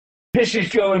This is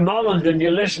Joey Molland, and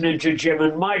you're listening to Jim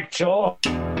and Mike talk.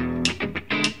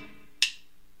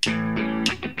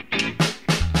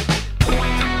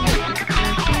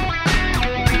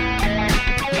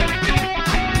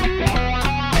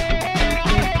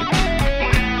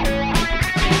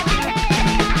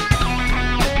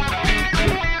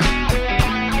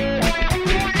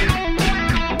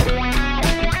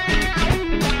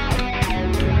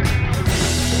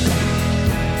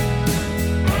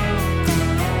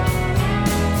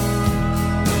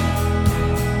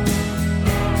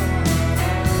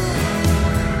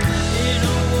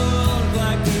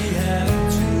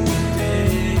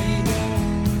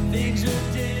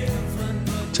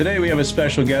 Today we have a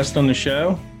special guest on the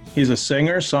show. He's a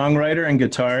singer, songwriter, and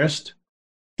guitarist.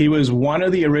 He was one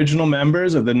of the original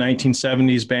members of the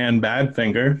 1970s band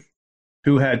Badfinger,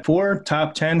 who had 4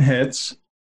 top 10 hits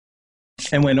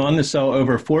and went on to sell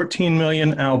over 14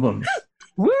 million albums.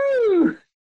 Woo!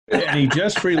 And he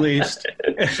just released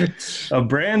a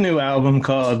brand new album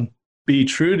called Be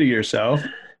True to Yourself.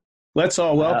 Let's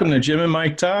all welcome to Jim and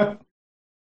Mike Talk.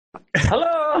 Hello!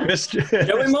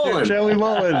 Joey Molland. Joey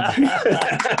Molland.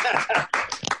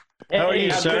 How are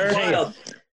you, sir?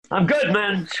 I'm good,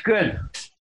 man. It's good.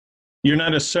 You're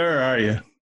not a sir, are you?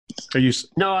 Are you?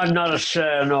 No, I'm not a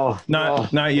sir, no.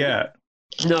 Not yet.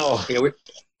 No.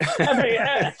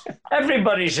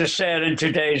 Everybody's a sir in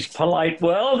today's polite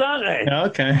world, aren't they?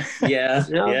 Okay. Yeah,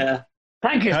 yeah.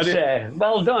 Thank you, sir.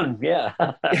 Well done, yeah.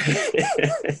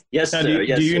 Yes, now, sir.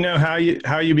 Do you know how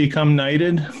you become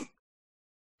knighted?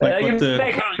 Like you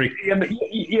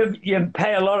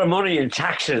pay a lot of money in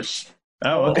taxes.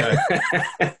 Oh, okay.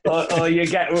 or you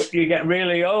get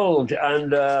really old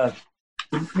and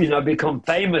become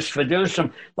famous for doing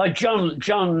some, like John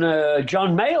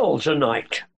Mayall's a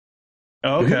knight.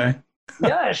 Oh, okay.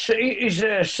 Yes, he's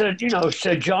Sir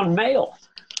John Mayall,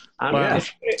 and wow.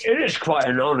 it is quite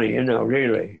an honor,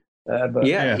 really. But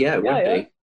it would be.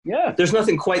 Yeah. There's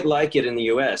nothing quite like it in the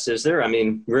U.S., is there? I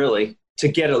mean, really, to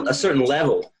get a certain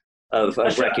level of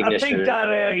recognition. I think that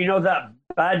that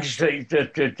badge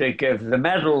that they give, the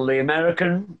medal, the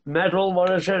American medal,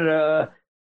 what is it?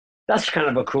 That's kind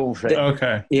of a cool thing.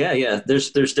 Okay. Yeah.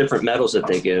 There's different medals that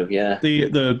they give. Yeah.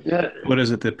 What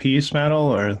is it? The peace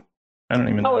medal, or I don't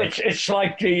even know. Oh, it's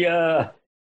like the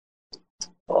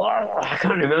I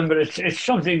can't remember. It's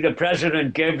something the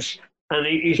president gives, and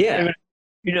he's giving,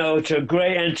 to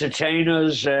great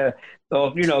entertainers, or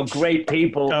great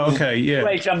people. Oh, okay. Yeah.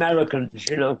 Great Americans.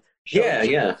 So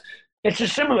yeah. It's a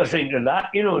similar thing to that,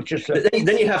 Just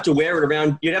then you have to wear it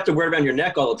around. You'd have to wear it around your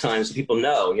neck all the time so people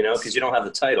know, because you don't have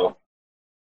the title.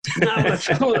 No, it's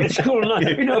cool. It's cool.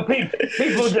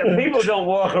 People don't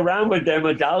walk around with their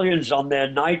medallions on their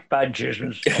night badges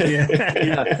and stuff.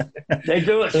 Yeah. They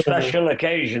do it special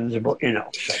occasions, but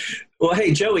Well,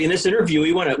 hey Joey, in this interview,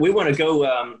 we want to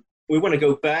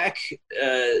go back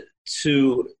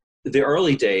to the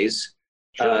early days.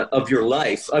 Of your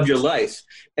life,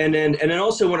 and then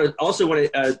also want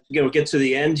to get to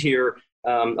the end here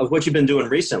of what you've been doing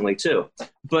recently too.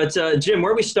 But Jim,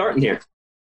 where are we starting here?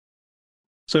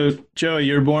 So Joey,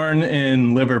 you're born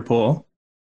in Liverpool,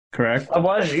 correct? I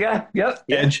was, yeah.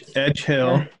 Edge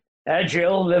Hill. Edge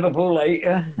Hill, Liverpool 8.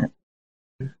 Yeah.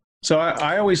 So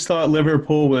I always thought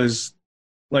Liverpool was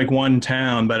like one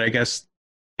town, but I guess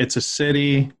it's a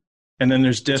city, and then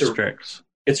there's districts.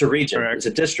 It's a region. Correct. It's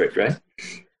a district, right?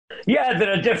 Yeah,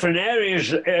 there are different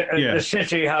areas in the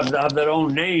city have their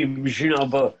own names,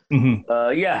 but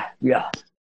yeah.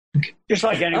 Just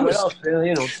like anywhere else,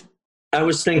 I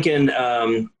was thinking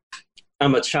I'm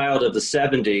a child of the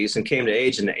 70s and came to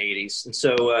age in the 80s. And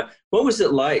so what was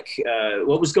it like?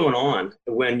 What was going on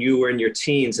when you were in your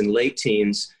teens and late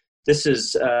teens? This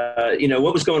is,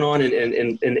 what was going on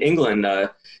in England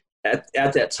at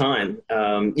that time?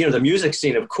 The music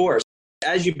scene, of course.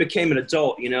 As you became an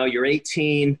adult, you're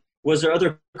 18. Was there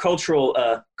other cultural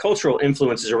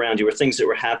influences around you, or things that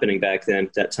were happening back then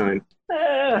at that time?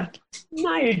 No,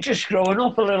 you're just growing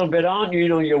up a little bit, aren't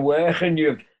you? You're working.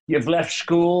 You've left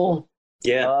school.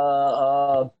 Yeah.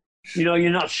 You're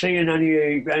not seeing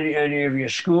any of your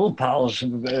school pals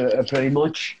pretty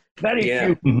much.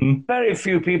 Very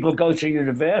few people go to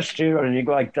university or anything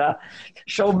like that.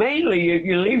 So mainly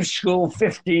you leave school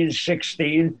 15,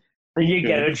 16, and you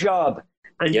get a job.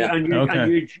 And you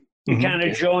kind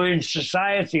of join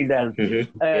society then.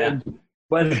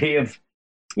 Whether you've,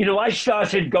 I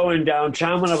started going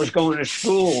downtown when I was going to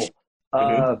school.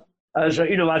 I'd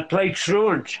play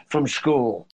truant from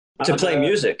school. To play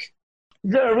music?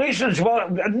 There are reasons why.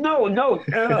 No,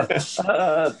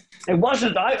 it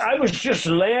wasn't. I was just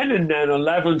learning then,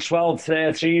 11, 12,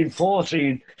 13,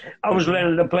 14. I was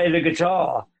learning to play the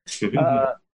guitar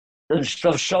and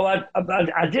stuff. So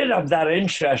I did have that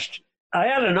interest. I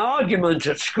had an argument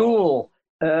at school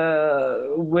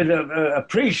with a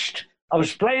priest. I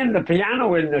was playing the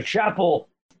piano in the chapel,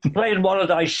 playing What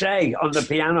Did I Say on the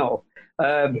piano.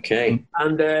 Okay.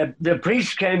 And the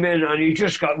priest came in and he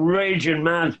just got raging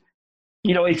mad.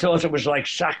 You know, he thought it was like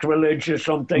sacrilege or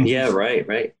something. Yeah, right.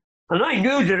 And I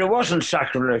knew that it wasn't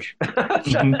sacrilege.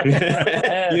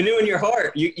 You knew in your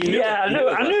heart. You knew. Yeah, I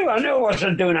knew I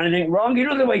wasn't doing anything wrong. You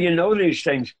know the way you know these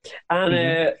things.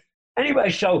 And anyway,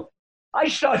 so I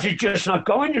started just not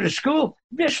going to the school.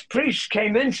 This priest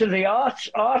came into the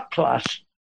art class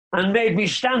and made me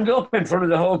stand up in front of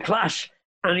the whole class.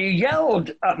 And he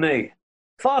yelled at me.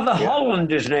 Father Holland,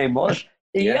 his name was.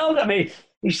 He yelled at me.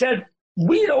 He said,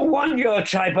 "We don't want your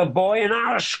type of boy in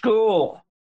our school."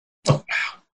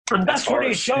 And that's what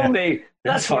he showed me.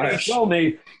 That's what he showed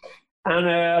me. And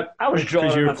I was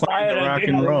drawing you were a fire. Rock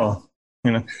and roll.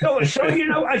 You know. So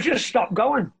I just stopped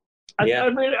going. I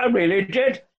really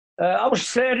did. I was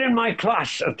third in my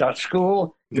class at that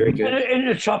school. Very good. In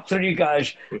the top 3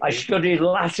 guys. I studied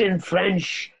Latin,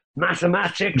 French,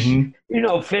 mathematics,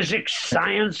 physics,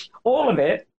 science, all of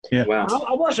it. Yeah. Wow.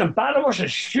 I wasn't bad. I wasn't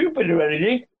stupid or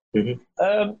anything.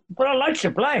 But I like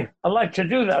to play. I like to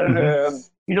do that. I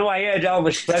heard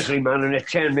Elvis Presley, man, and it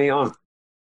turned me on.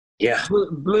 Yeah.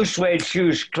 Blue suede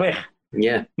shoes, click.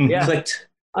 Yeah. Yeah. Clicked.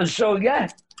 And so I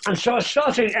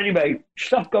started,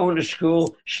 stopped going to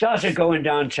school, started going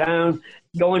downtown,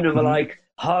 going to like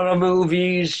horror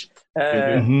movies,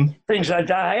 things like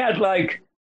that. I had like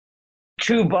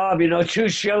 2 bob, 2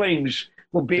 shillings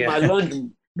would be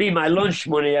my lunch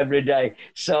money every day.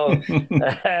 So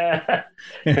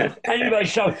anyway,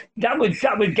 so that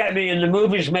would get me in the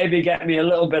movies, maybe get me a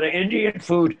little bit of Indian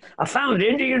food. I found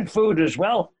Indian food as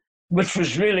well, which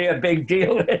was really a big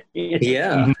deal to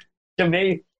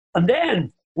me. And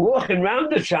then walking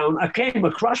around the town, I came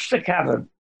across the Cavern,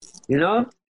 Cavern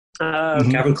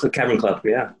Club,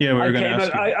 yeah. Yeah, we were going to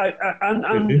ask you.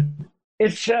 And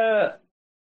it's, I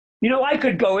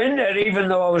could go in there even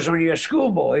though I was only a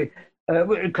schoolboy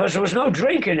because there was no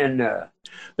drinking in there.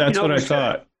 That's what I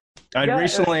thought. I'd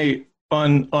recently,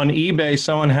 on eBay,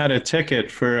 someone had a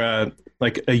ticket for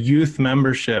like a youth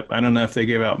membership. I don't know if they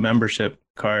gave out membership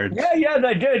cards. Yeah,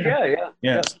 they did,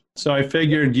 yeah. So I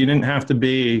figured you didn't have to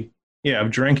be, of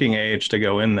drinking age to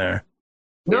go in there.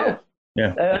 No.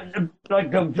 Yeah.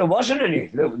 There wasn't any.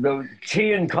 The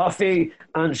tea and coffee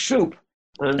and soup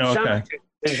and sandwiches,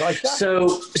 things like that.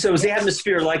 So is the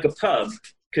atmosphere like a pub?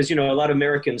 Because, a lot of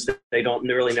Americans, they don't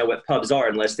really know what pubs are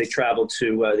unless they travel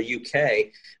to the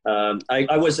UK.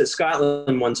 I was at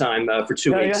Scotland one time for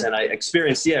 2 weeks, and I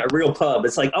experienced, a real pub.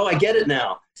 It's like, oh, I get it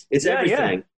now. It's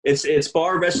everything. It's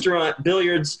bar, restaurant,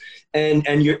 billiards, and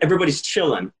everybody's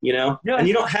chilling, Yeah. And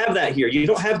you don't have that here. You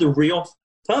don't have the real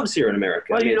pubs here in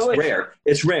America. Well, it's rare.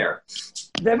 It's rare.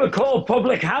 They were called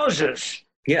public houses.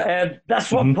 Yeah.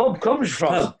 That's what pub comes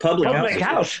from. Public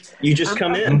house. You just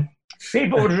come in.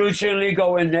 People would routinely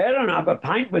go in there and have a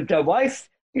pint with their wife,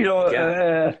 and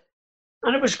it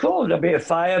was cool. There'd be a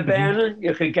fire burning.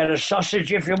 You could get a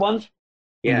sausage if you want.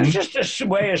 Yeah. It's just a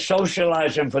way of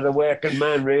socializing for the working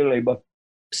man, really. But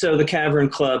so the Cavern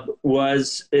Club,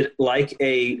 was it like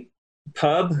a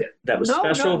pub that was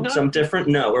special? No. Some different?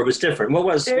 No, or it was different. What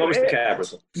was the Cavern?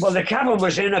 Well, the Cavern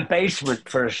was in a basement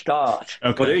for a start.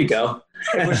 Okay. Well, there you go.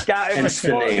 It was down. It was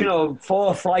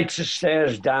 4 flights of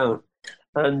stairs down.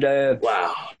 And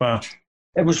wow!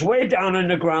 It was way down in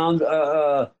the ground.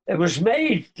 It was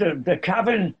made. The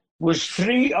cabin was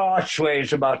 3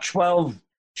 archways, about 12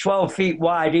 feet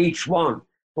wide each one,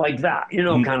 like that,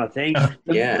 kind of thing.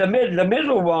 The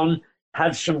middle one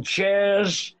had some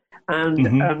chairs,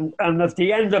 and at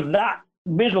the end of that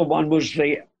middle one was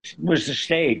the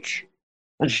stage,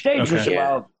 and stage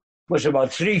was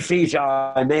about 3 feet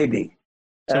high, maybe.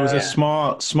 So it was a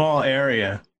small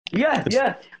area. Yeah.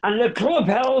 And the club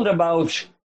held about,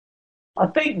 I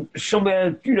think,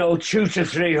 somewhere, 200 to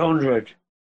 300.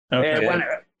 Okay.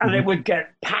 And it would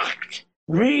get packed,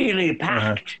 really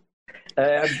packed.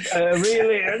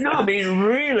 Really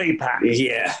packed.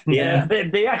 Yeah.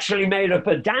 They actually made up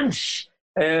a dance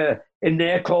in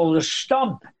there called the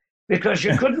Stomp, because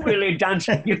you couldn't really dance.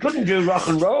 You couldn't do rock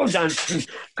and roll dancing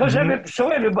because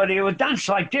everybody would dance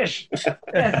like this.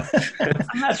 And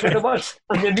that's what it was.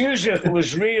 And the music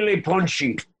was really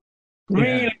punchy.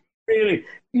 Really, it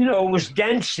was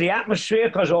dense, the atmosphere,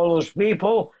 because all those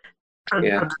people. And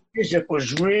the music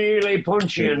was really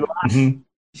punchy and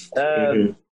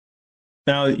loud.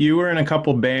 Now, you were in a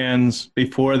couple bands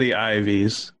before the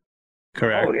Ivies,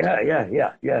 correct? Oh,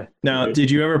 yeah. Now, did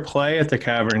you ever play at the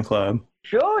Cavern Club?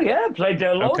 Sure, yeah. Played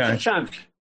there loads of times.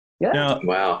 Yeah. Now,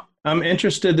 wow. I'm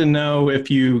interested to know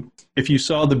if you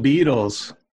saw the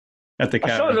Beatles at the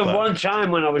Cavern Club. I saw them one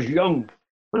time when I was young.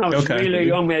 When I was really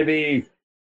young, maybe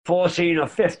 14 or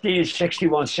 15,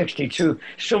 61, 62,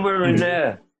 somewhere in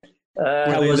there. Were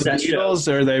they the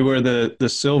Beatles, or they were the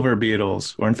Silver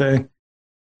Beatles, weren't they?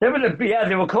 They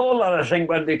were called that, I think,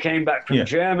 when they came back from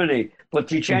Germany, but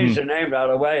they changed the name right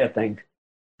away, I think.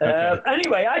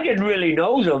 Anyway, I didn't really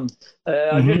know them.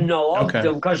 I didn't know of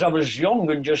them because I was young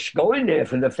and just going there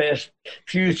for the first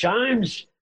few times.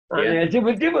 And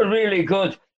they were really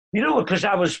good. You know, because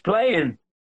I was playing,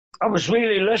 I was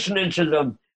really listening to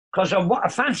them because I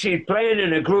fancied playing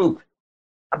in a group.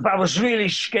 But I was really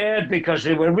scared because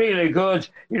they were really good.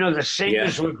 You know, the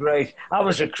singers were great. I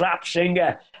was a crap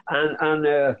singer. And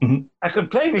I could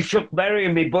play with Chuck Berry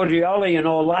and my buddy Ollie and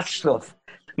all that stuff.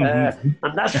 And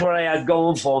that's what I had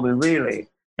going for me, really.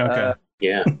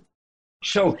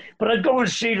 So, but I'd go and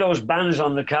see those bands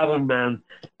on the Cavern, man.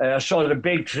 I saw the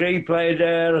Big Three play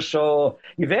there. So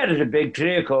you've heard of the Big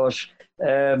Three, of course.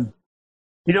 You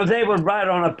know, they were right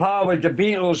on a par with the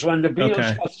Beatles when the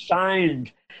Beatles got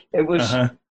signed. It was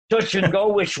touch and go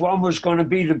which one was going to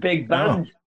be the big band.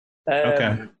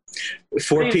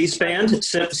 Four-piece band,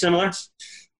 similar?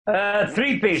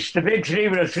 Three-piece. The Big Three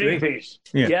were a three-piece.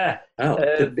 Yeah. Oh,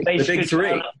 the Big guitar,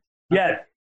 Three. Yeah.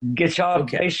 Guitar,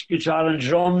 bass, guitar, and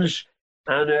drums.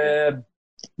 And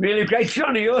really great.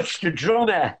 Johnny Hutch, the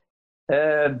drummer,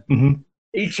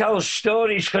 he tells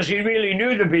stories because he really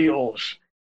knew the Beatles.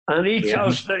 And he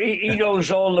tells he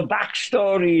knows all the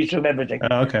backstories of everything.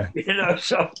 You know,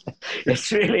 so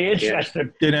it's really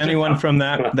interesting. Did anyone from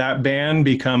that band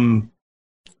become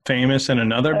famous in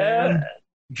another band?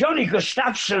 Johnny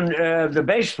Gustafson, the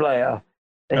bass player,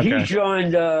 he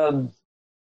joined.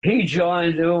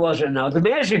 Who was it now? The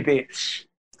Mersey Beats,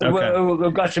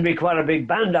 who got to be quite a big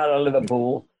band out of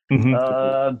Liverpool.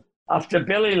 After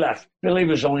Billy left, Billy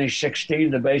was only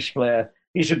 16, the bass player.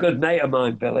 He's a good mate of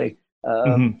mine, Billy.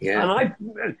 And I,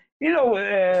 you know,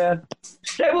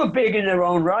 they were big in their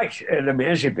own right, the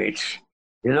Mersey Beats.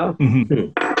 You know,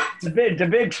 the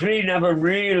big three never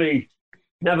really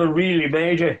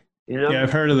made it. You know. Yeah,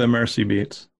 I've heard of the Mersey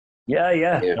Beats.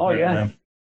 Yeah. Oh yeah.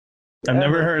 I've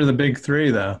never heard of the Big Three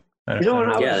though. You know,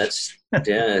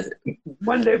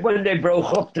 when they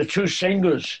broke up, the two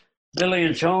singers, Billy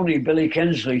and Tony, Billy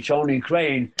Kinsley, Tony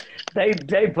Crane, they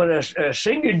put a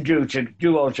singing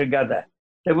duo together.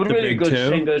 They were really good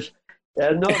singers.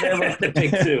 No, they were the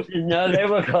Big Two. No, they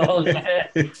were called.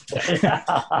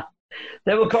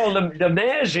 They were called the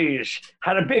Maresies.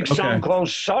 Had a big song called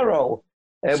Sorrow,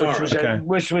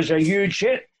 which was a huge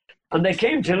hit. And they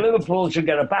came to Liverpool to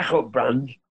get a backup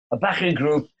band, a backing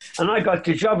group, and I got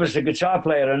the job as the guitar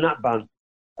player in that band.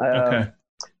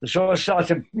 So I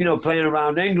started, you know, playing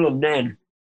around England then,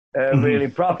 really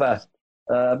proper.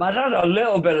 I'd had a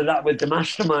little bit of that with the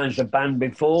Masterminds, the band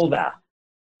before that.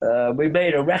 We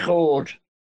made a record.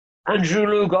 Andrew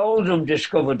Luke Oldham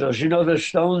discovered us, you know, the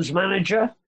Stones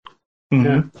manager.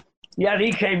 Yeah,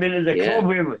 he came into the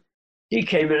club. He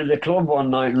came into the club one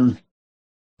night and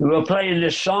we were playing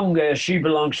this song, She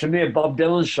Belongs to Me, a Bob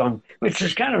Dylan song, which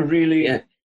was kind of really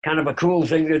kind of a cool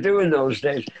thing to do in those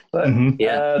days. But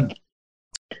and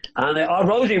our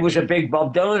roadie was a big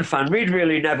Bob Dylan fan. We'd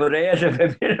really never heard of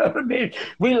him, you know what I mean?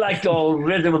 We liked all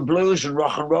rhythm and blues and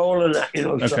rock and roll and that, you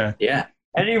know. So,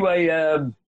 anyway,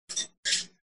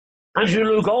 Andrew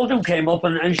Luke Oldham came up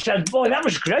and he said, boy, that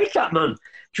was great, that man. Do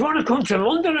you want to come to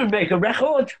London and make a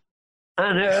record?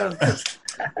 And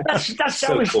that's so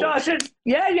how we cool. started.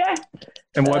 Yeah.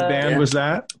 And what band was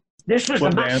that? This was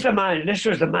the Mastermind. This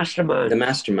was the Mastermind. The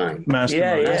Mastermind.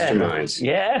 Masterminds.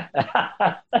 Yeah.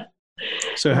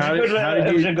 So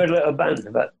it was a good little band.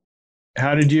 But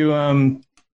how did you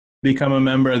become a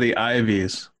member of the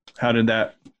Ivies? How did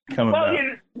that come about?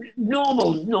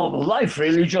 Normal life,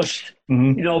 really. Just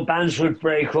you know, bands would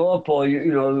break up, or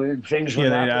you know, things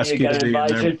would happen. You get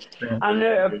invited,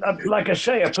 and like I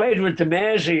say, I played with the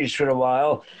Maresies for a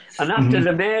while, and after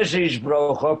the Maresies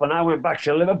broke up, and I went back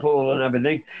to Liverpool and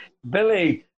everything.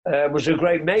 Billy was a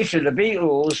great mate of the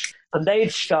Beatles, and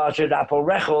they'd started Apple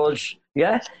Records,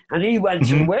 and he went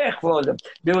to work for them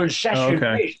doing session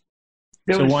bass.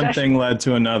 So one thing led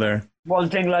to another. One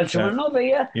thing led to another,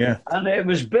 Yeah. And it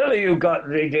was Billy who got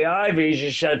the Ivies.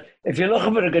 He said, if you're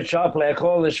looking for a guitar player,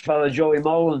 call this fella Joey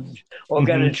Mullins, or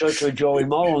get in touch with Joey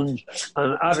Mullins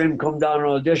and have him come down and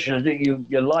audition. I think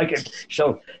you'll like it.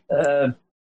 So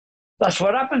that's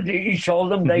what happened. He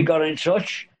told them, they got in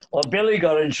touch. or Billy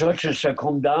got in touch and said,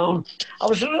 come down. I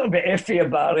was a little bit iffy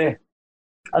about it.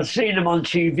 I'd seen him on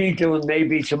TV doing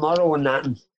Maybe Tomorrow and that,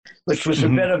 which was a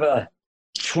bit of a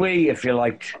twee, if you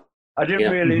liked. I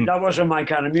didn't really, that wasn't my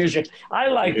kind of music. I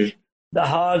liked the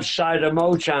hard side of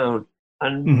Motown,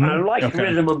 and I like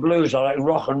rhythm and blues. I like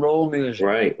rock and roll music.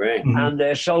 Right.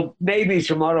 And so Maybe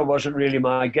Tomorrow wasn't really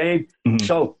my game.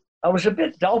 So I was a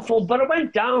bit doubtful, but I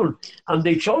went down, and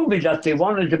they told me that they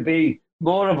wanted to be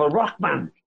more of a rock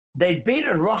band. They'd been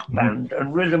a rock band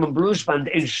and rhythm and blues band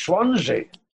in Swansea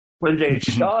when they'd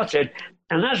started.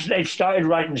 And as they started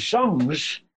writing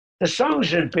songs, the songs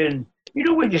had been, you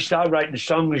know, when you start writing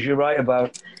songs, you write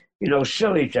about, you know,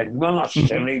 silly things. Well, not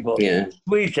silly, but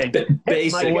sweet things.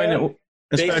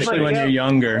 Especially when you're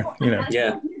younger, you know.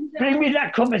 Yeah. Bring me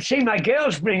that cup of tea. My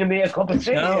girl's bringing me a cup of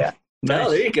tea. No,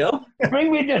 there you go.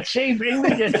 Bring me the tea. Bring me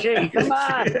the tea. Come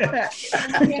on. What's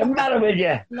the matter with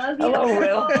you? Hello,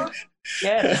 Will.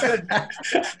 Yeah,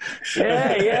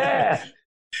 yeah.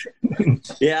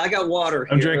 Yeah, I got water.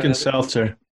 I'm drinking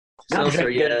seltzer. I'm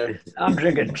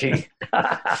drinking tea.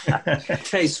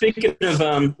 Hey, speaking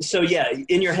of, so yeah,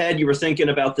 in your head you were thinking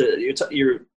about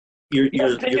you're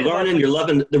learning, you're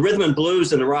loving the rhythm and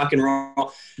blues and the rock and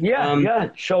roll. Yeah.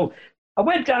 So I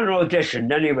went down and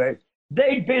auditioned anyway.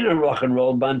 They'd been a rock and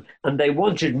roll band, and they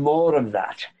wanted more of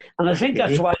that. And I think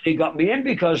that's why they got me in,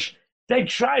 because they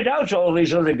tried out all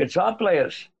these other guitar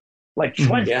players, like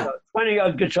 20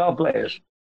 odd guitar players.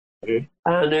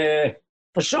 And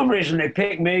for some reason they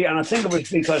picked me, and I think it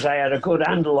was because I had a good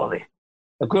handle on it.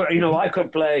 I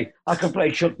could play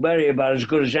Chuck Berry about as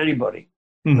good as anybody.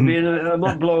 I mean, I'm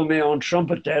not blowing my own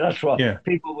trumpet there. That's what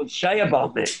people would say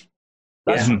about me.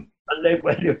 And they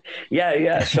went,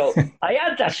 So I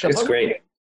had that stuff. That's great.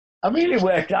 I really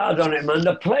worked hard on it, man.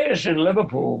 The players in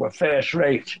Liverpool were first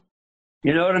rate.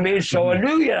 You know what I mean? So I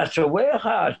knew you had to work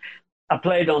hard. I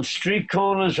played on street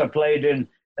corners. I played in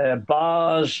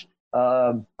bars.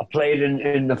 I played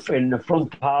in the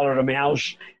front parlor of my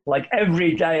house. Like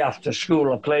every day after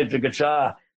school, I played the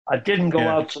guitar. I didn't go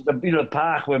out to the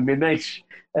park with my mates.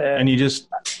 And you just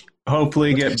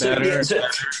hopefully get better.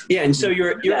 And so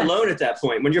you're alone at that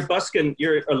point. When you're busking,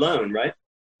 you're alone, right?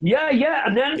 Yeah.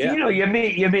 And then you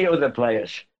meet other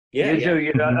players. You do.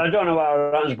 You know, I don't know how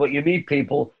it runs, but you meet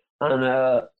people. And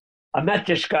I met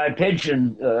this guy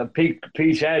Pigeon,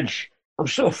 Pete Edge. I'm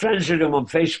still friends with him on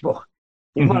Facebook.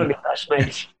 He's one of my best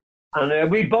mates. And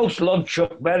we both loved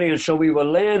Chuck Berry, and so we were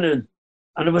learning.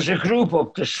 And there was a group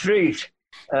up the street.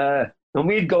 And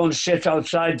we'd go and sit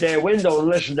outside their window and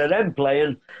listen to them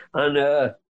playing,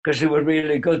 and because they were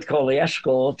really good, called the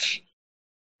Escorts.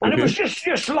 And it was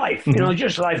just life, you know,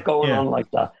 just life going on like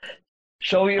that.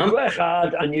 So you work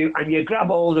hard, and you grab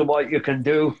hold of what you can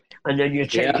do, and then you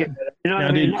take it. You know what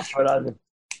I mean? That's what I did.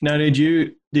 Now, did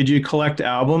you collect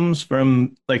albums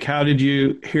from, like, how did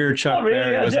you hear Chuck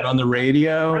Berry? Was it on the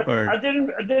radio? Or I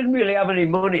didn't really have any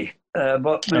money,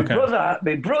 but my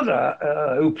brother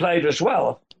who played as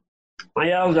well,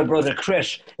 my elder brother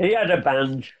Chris, he had a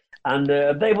band, and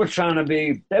they were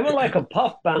like a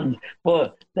pop band,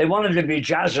 but they wanted to be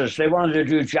jazzers. They wanted to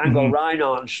do Django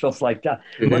Reinhardt and stuff like that.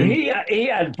 But he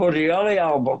had Buddy Holly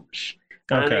albums,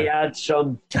 and he had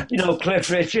some, you know, Cliff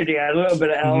Richard. He had a little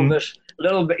bit of Elvis, a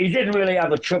little bit. He didn't really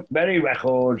have a Chuck Berry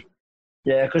record,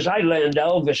 because I learned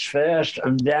Elvis first,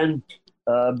 and then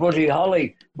Buddy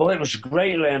Holly. But it was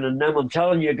great learning them. I'm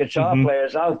telling you, guitar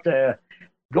players out there,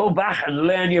 go back and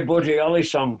learn your Buddy Holly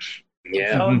songs.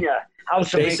 Yeah. I'm telling you how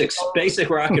to basic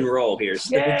rock and roll. Here's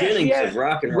the beginnings of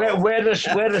rock and roll. Where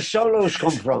the solos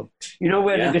come from. You know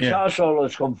where the guitar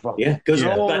solos come from. Yeah, because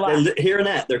they're hearing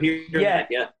that. They're hearing that.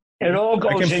 Yeah. It all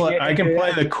goes I can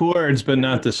play the chords, but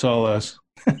not the solos.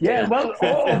 Yeah, well,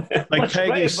 like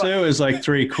Peggy Sue is like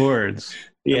 3 chords.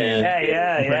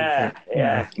 Yeah.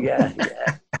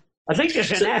 I think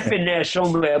there's an F in there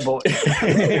somewhere, but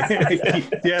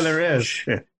yeah, there is.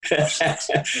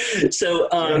 So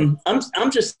I'm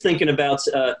just thinking about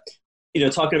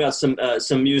talking about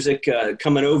some music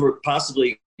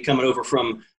possibly coming over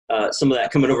from some of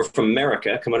that coming over from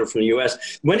America, coming over from the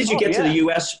U.S. When did you get to the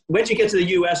U.S.? When did you get to the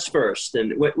U.S. first,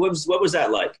 and what was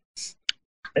that like?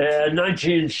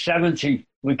 1970.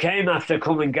 We came after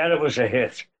Come and Get It was a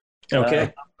hit.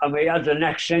 Okay. And we had the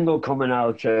next single coming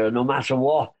out, No Matter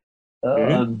What.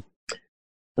 And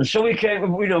so we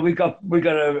came, we got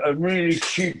a really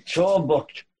cheap tour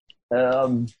booked.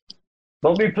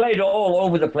 But we played all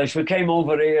over the place. We came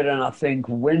over here in, I think,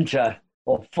 winter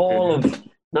or fall of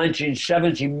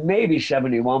 1970, maybe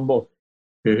 71. But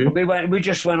we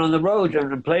just went on the road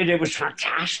and played. It was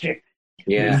fantastic.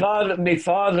 Yeah. My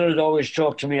father had always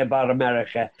talked to me about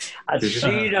America. I'd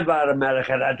seen about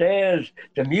America. That there's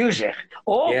the music.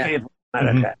 All came from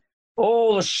America.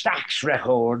 All the Stax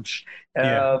records.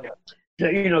 The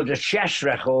Chess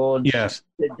records. Yes.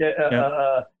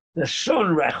 The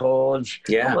Sun records.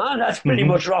 Yeah. Man, that's pretty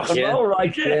much rock and roll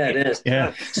right there. Yeah, it is.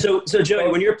 Yeah. So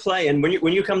Joey, when you're playing,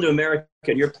 when you come to America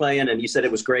and you're playing, and you said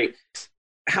it was great,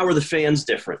 how are the fans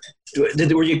different?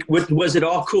 Was it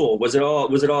all cool? Was it all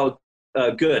good?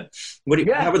 How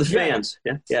were the fans?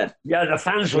 Yeah. The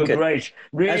fans were great.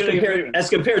 Really, as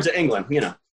compared to England,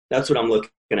 that's what I'm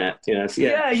looking at.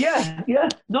 Yeah.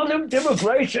 No, they were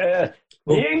great. The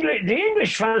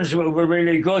English fans were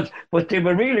really good, but they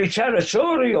were really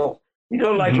territorial.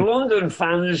 Like London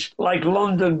fans, like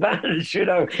London bands,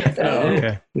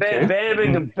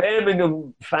 Birmingham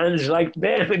fans, like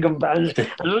Birmingham bands, and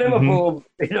Liverpool,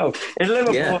 in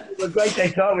Liverpool, we were great. They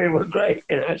thought we were great.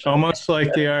 Almost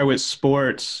like they are with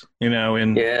sports, in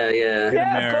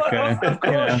America. Of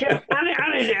course,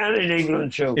 and in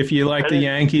England too. If you like the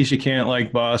Yankees, you can't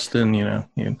like Boston, Yeah,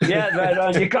 right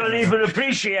on. You can't even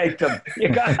appreciate them. You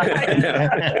can't.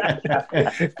 And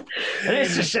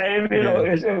it's the same,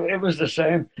 it was the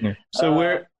same. Yeah.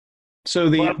 So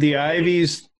the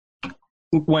Ivies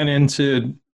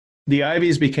the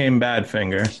Ivies became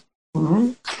Badfinger.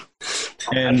 Mm-hmm.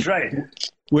 And that's right.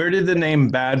 Where did the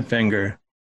name Badfinger?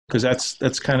 Because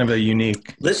that's kind of a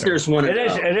unique. Listeners want to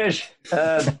know. It is.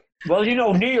 Well,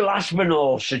 Neil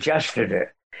Aspinall suggested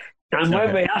it, and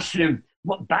when we asked him,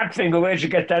 "What Badfinger? Where'd you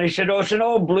get that?" He said, "Oh, it's an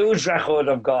old blues record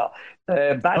I've got,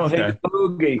 Badfinger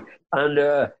Boogie,"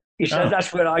 and he said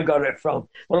that's where I got it from.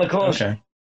 Well, of course,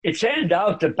 it turned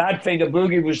out that Badfinger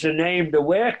Boogie was the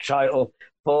work title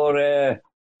for A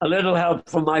Little Help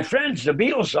from My Friends, the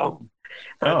Beatles song.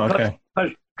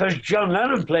 Because John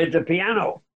Lennon played the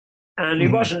piano, and he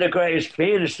wasn't the greatest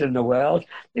pianist in the world.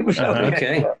 He was He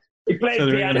played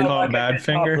piano like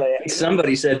Badfinger.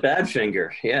 Somebody said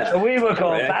Badfinger. Yeah. So we were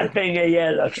called Badfinger.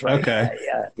 Yeah, that's right. Okay.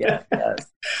 Yeah.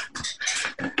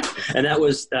 And that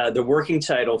was the working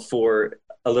title for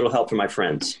A Little Help from My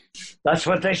Friends. That's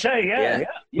what they say.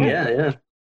 Yeah.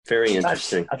 Very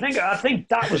interesting. I think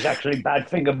that was actually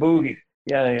Badfinger Boogie.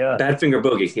 Yeah. Badfinger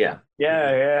Boogie. Yeah.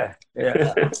 Yeah.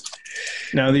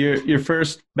 Now, your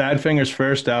first Badfinger's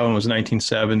first album was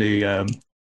 1970,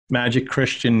 Magic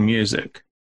Christian Music.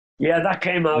 Yeah, that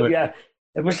came out. Yeah,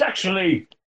 it was actually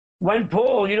when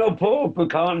Paul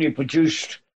McCartney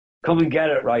produced "Come and Get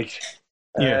It Right."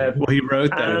 Well, he wrote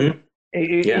that.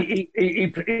 He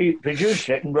produced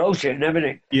it and wrote it and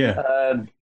everything. Yeah.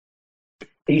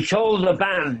 He told the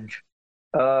band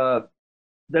that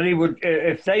he would,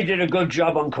 if they did a good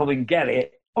job on "Come and Get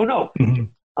It." Oh no,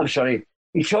 I'm sorry.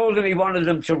 He told them he wanted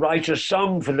them to write a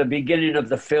song for the beginning of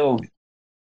the film,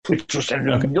 which was an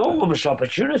enormous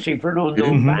opportunity for an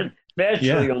unknown band,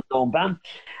 virtually unknown band.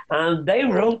 And they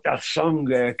wrote that song,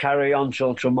 Carry On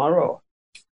Till Tomorrow,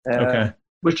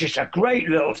 which is a great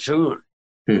little tune,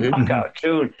 knockout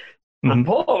tune. And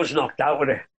Paul was knocked out with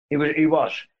it. He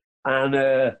was.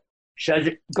 And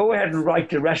said, go ahead and write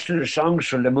the rest of the songs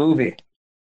for the movie.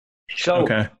 So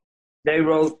they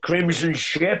wrote Crimson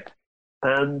Ship,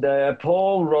 and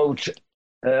Paul wrote,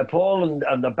 Paul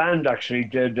and the band actually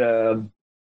did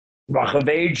Rock of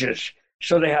Ages.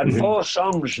 So they had 4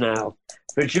 songs now,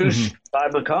 produced by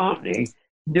McCartney.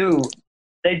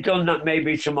 They'd done that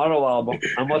Maybe Tomorrow album,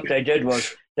 and what they did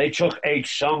was they took 8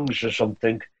 songs or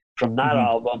something from that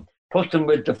album, put them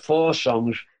with the 4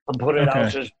 songs, and put it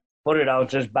out as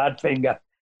Badfinger.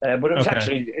 But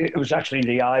it was actually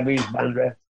the Ivies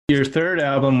band. Your third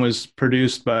album was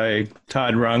produced by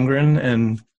Todd Rundgren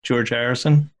and George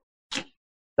Harrison.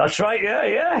 That's right.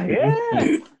 Yeah.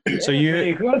 So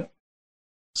pretty good.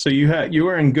 So you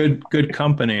were in good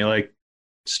company, like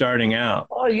starting out.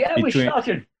 Oh yeah, we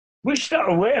started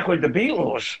work with the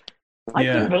Beatles. I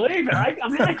couldn't believe it. I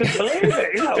couldn't believe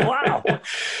it. Wow.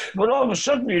 But all of a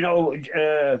sudden, they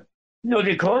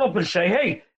call up and say,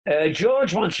 "Hey,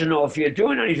 George wants to know if you're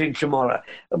doing anything tomorrow."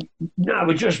 No,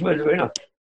 we're just I'm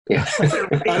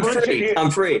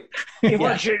free. He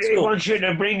wants you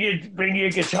to bring your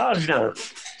guitars down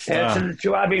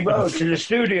to Abbey Road, to the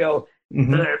studio.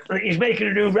 He's making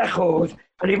a new record,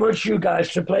 and he wants you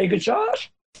guys to play guitars.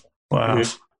 Wow.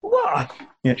 What?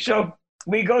 Yeah. So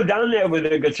we go down there with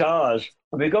the guitars,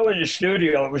 and we go in the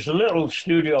studio. It was a little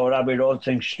studio at Abbey Road, I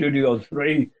think Studio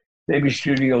 3, maybe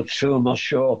Studio 2, I'm not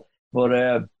sure.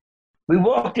 But we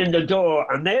walked in the door,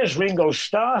 and there's Ringo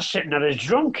Starr sitting at his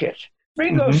drum kit.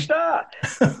 Ringo Starr.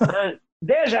 And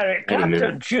there's Eric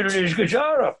Clapton tuning his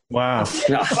guitar up. Wow.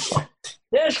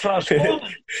 There's Klaus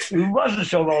Voormann, who wasn't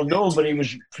so well known, but he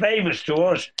was famous to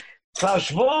us. Klaus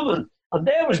Voormann, and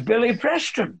there was Billy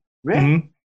Preston. Right? Mm-hmm.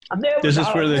 And there was this is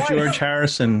for the George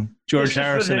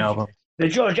Harrison album. The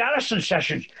George Harrison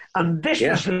sessions, and this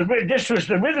was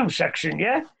the rhythm section,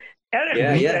 yeah.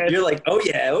 Eric, You're like, oh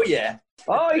yeah,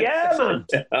 man.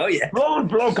 Oh yeah,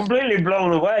 completely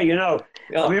blown away. You know,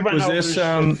 was this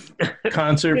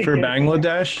concert for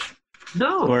Bangladesh?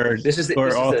 No,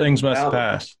 or All Things Must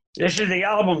Pass. This is the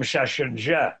album sessions,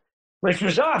 yeah, which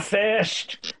was our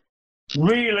first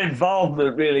real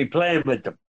involvement, really playing with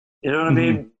them. You know what I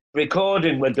mean?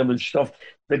 Recording with them and stuff.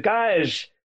 The guys,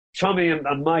 Tommy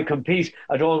and Mike and Pete,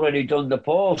 had already done the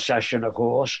Paul session, of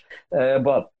course,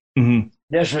 but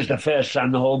this was the first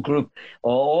time the whole group,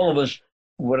 all of us,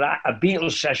 were at a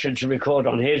Beatles session to record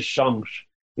on his songs.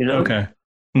 You know? Okay.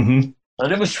 Mm-hmm.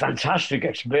 And it was a fantastic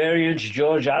experience.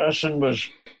 George Harrison was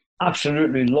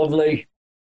absolutely lovely.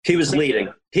 He was leading.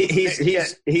 It's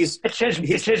his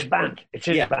band. It's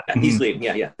his band. He's leading.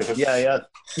 Yeah.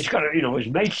 He's got his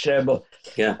mates there, but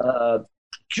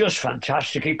just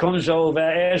fantastic. He comes over.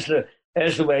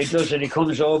 Here's the way he does it. He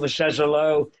comes over, says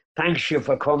hello, thanks you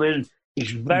for coming.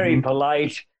 He's very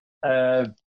polite.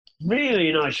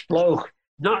 Really nice bloke.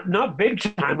 Not big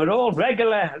time at all.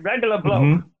 Regular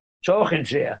bloke talking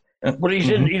to you. But he's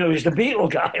he's the Beatle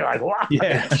guy. Like, what?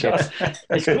 Yeah. So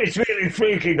it's really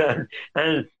freaky, man.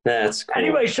 And that's cool.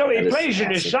 Anyway, so he plays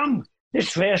in his song. This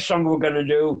first song we're going to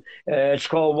do, it's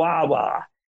called Wah Wah.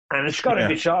 And it's got a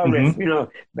guitar riff,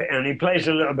 and he plays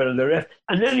a little bit of the riff.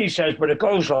 And then he says, but it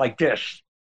goes like this.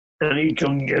 And he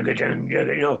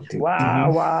wah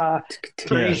wah.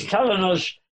 And he's telling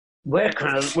us we're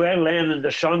learning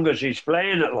the song as he's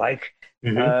playing it, like.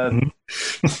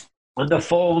 And the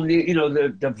form,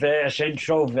 the verse,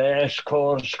 intro, verse,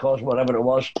 chorus, whatever it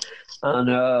was.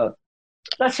 And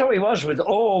that's how he was with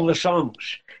all the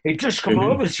songs. He'd just come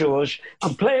over to us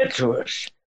and play it to us.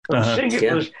 And sing it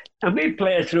to us. And we'd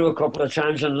play it through a couple of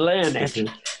times and learn it. And,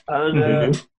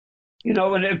 and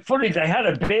it's funny, they had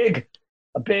a big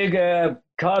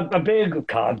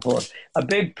cardboard, a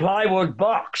big plywood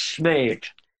box made.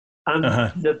 And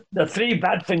the three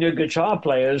Badfinger guitar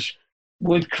players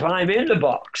would climb in the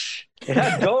box. It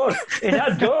had doors. It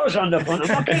had doors on the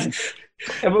front.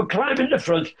 It would climb in the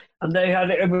front, and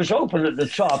it was open at the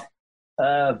top,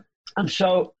 and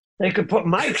so they could put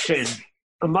mics in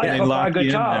and put our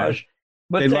guitars.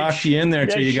 But they locked you in there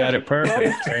till you got it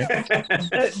perfect. Right?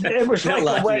 It was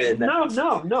like a way. No.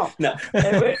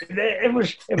 It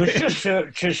was just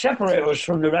to separate us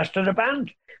from the rest of the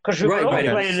band. Because we were all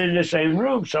playing in the same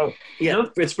room, so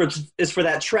it's for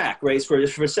that track, right?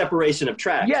 It's for separation of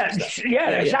tracks.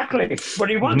 Yeah, exactly. But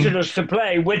he wanted us to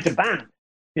play with the band,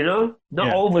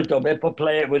 not overdub it, but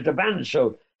play it with the band.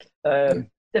 So they're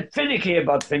finicky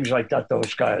about things like that.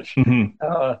 Those guys, when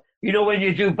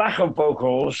you do backup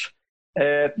vocals,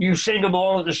 you sing them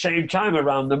all at the same time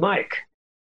around the mic.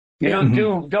 You don't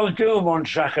do them one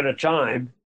track at a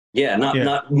time. Yeah,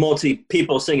 not multi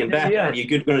people singing backup. Yeah.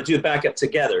 You're going to do backup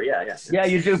together. Yeah. Yeah,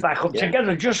 you do backup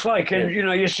together, just like in,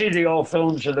 you see the old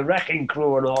films of the Wrecking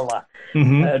Crew and all that,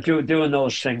 doing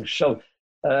those things. So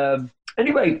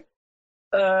anyway,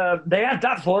 they had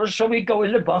that for us. So we go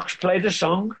in the box, play the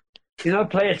song,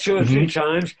 play it 2 or 3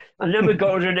 times, and then we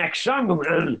go to the next song.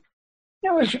 And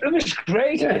it was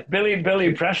great. Yeah.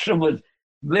 Billy Preston would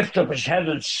lift up his head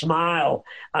and smile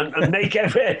and make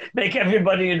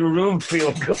everybody in the room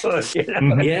feel good.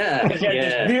 Yeah.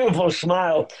 This beautiful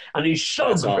smile, and he's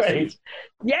so great. Awesome.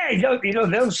 Yeah,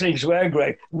 those things were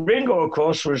great. Ringo, of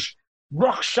course, was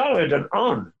rock solid and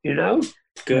on.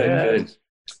 Good.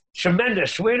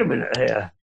 Tremendous. Wait a minute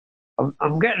here.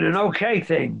 I'm getting an okay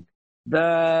thing.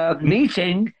 The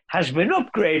meeting has been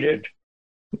upgraded.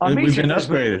 We've been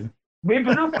upgraded. We've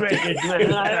been upgraded.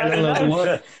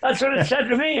 That's what it said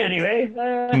to me, anyway.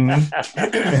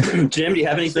 Jim, do you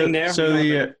have anything there? So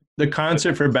the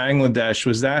concert for Bangladesh,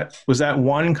 was that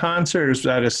one concert, or was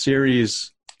that a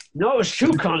series? No, it was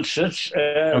 2 concerts.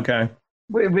 Okay.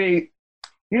 We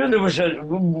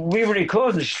were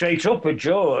recording Straight Up with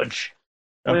George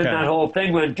when that whole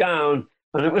thing went down,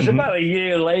 and it was about a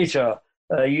year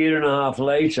and a half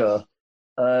later.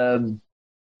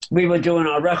 We were doing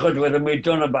our record with him. We'd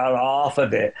done about half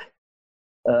of it.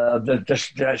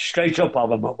 The Straight Up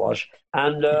album it was.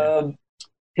 And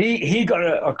he got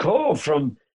a call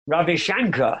from Ravi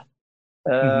Shankar,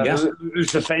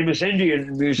 who's the famous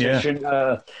Indian musician.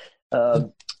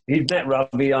 He'd met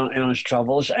Ravi on his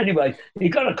travels. Anyway, he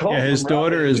got a call. Yeah, his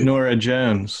daughter is Norah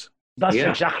Jones. That's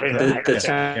exactly right. The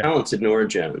talented Norah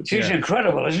Jones. She's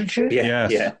incredible, isn't she?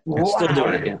 Yeah. Wow. Still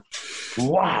doing it,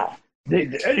 Wow.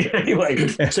 Anyway,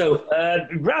 so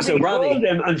Ravi called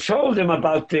him and told him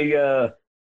about the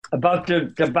about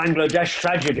the Bangladesh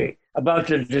tragedy, about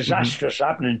the disasters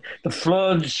happening, the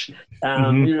floods,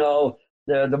 you know,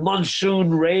 the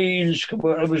monsoon rains.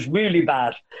 It was really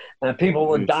bad. People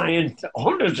were dying,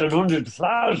 hundreds and hundreds of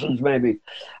thousands maybe.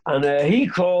 And he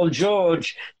called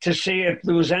George to see if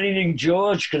there was anything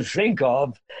George could think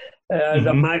of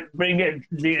that might bring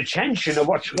the attention of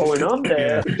what's going on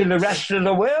there to the rest of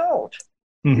the world.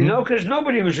 You know, because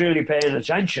nobody was really paying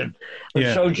attention.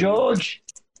 And so George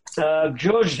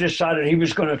decided he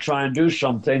was going to try and do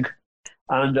something.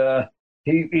 And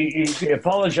he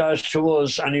apologized to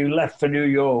us and he left for New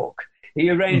York. He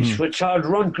arranged for Todd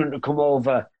Rundgren to come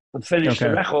over and finish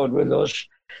the record with us.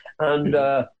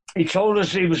 And he told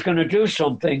us he was going to do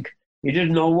something. He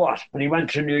didn't know what. And he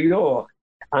went to New York.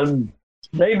 And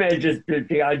they made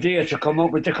the idea to come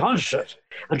up with the concert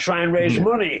and try and raise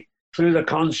money through the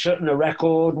concert and the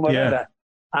record and whatever.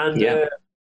 And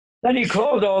then he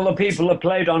called all the people that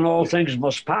played on All Things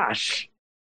Must Pass.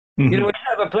 You know, he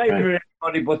never played with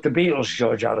anybody but the Beatles,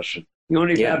 George Harrison. He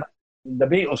only played the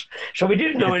Beatles. So we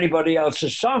didn't know anybody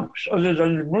else's songs other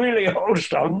than really old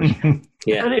songs and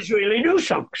his really new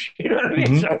songs. You know what I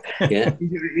mean? So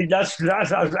that's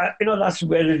you know, that's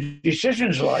where the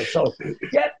decisions lie. So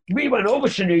we went over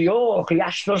to New York. He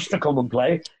asked us to come and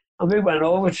play, and we went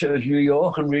over to New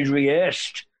York and we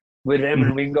rehearsed with him,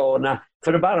 and we go now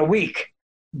for about a week.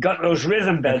 Got those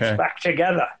rhythm beds back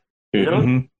together, you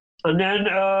know, and then.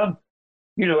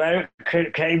 You know,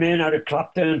 Eric came in, Eric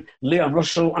Clapton, Leon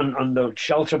Russell and the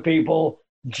Shelter people,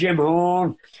 Jim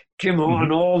Horn,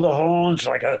 all the horns,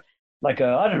 like a I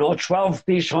don't know,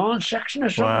 12-piece horn section or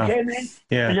something came in.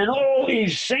 And then all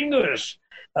these singers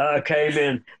came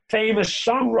in. Famous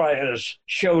songwriters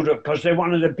showed up because they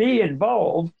wanted to be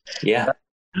involved. And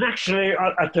actually,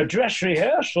 at the dress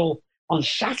rehearsal on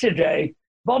Saturday,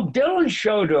 Bob Dylan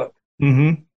showed up.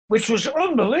 Which was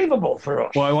unbelievable for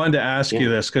us. Well, I wanted to ask you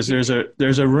this because there's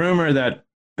a rumor that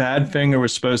Badfinger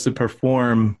was supposed to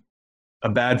perform a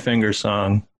Badfinger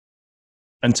song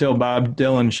until Bob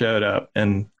Dylan showed up,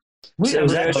 and is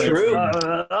that true?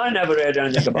 I never heard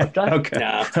anything about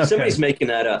that. Somebody's making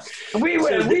that up. We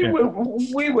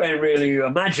weren't really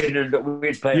imagining that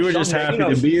we'd play. You were just happy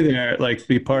to be there, like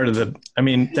be part of the. I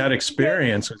mean, that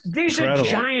experience. These incredible.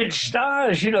 are giant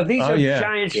stars, you know. These are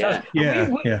giant stars.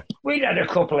 We'd had a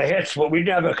couple of hits, but we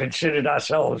never considered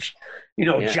ourselves, you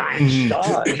know, giant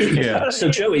stars. So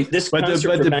Joey, the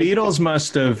Beatles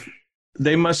must have.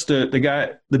 The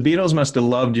Beatles must have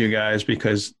loved you guys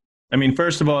because. I mean,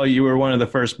 first of all, you were one of the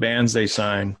first bands they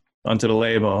signed onto the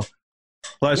label.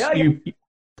 Plus,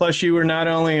 you were not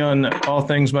only on All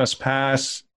Things Must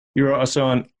Pass, you were also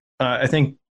on. I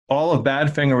think all of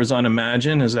Badfinger was on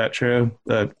Imagine. Is that true?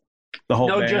 The whole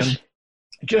band. No,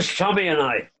 just Tommy and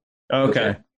I.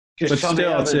 Okay, just but Tommy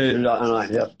still, Evans and I,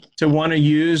 to want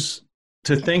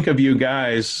to think of you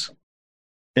guys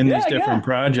in these different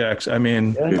projects. I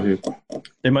mean,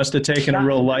 they must have taken a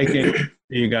real liking to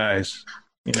you guys.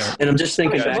 You know, and I'm just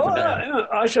thinking back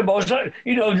about I suppose,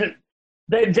 you know,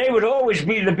 they would always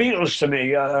be the Beatles to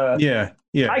me.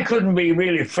 I couldn't be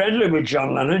really friendly with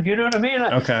John Lennon. You know what I mean?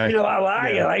 You know, how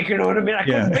are you? Like, you know what I mean? I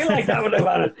couldn't be like that with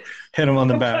Lennon. Hit him on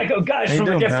the back. Like a guy from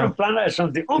a different planet or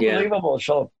something. Unbelievable.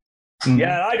 So,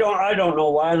 I don't know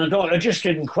why, and I just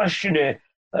didn't question it.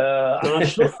 And I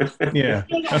still, I've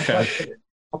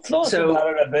thought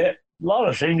about it a bit. A lot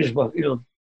of things, but you know.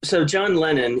 So John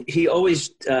Lennon, he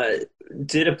always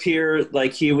did appear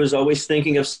like he was always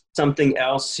thinking of something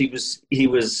else. He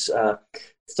was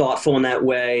thoughtful in that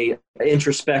way,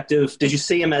 introspective. Did you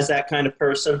see him as that kind of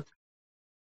person?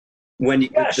 When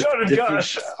I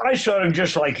saw him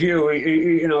just like you.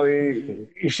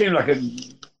 He seemed like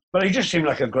he just seemed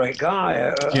like a great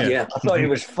guy. I thought he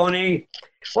was funny.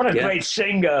 What a great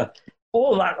singer!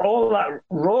 All that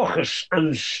raucous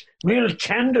and real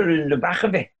tender in the back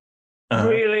of it.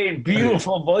 Really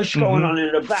beautiful voice going on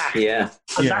in the back. And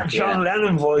that John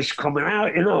Lennon voice coming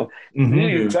out, you know,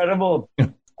 really incredible.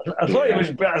 I thought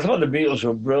the Beatles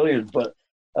were brilliant, but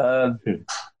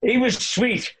he was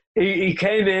sweet. He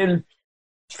came in,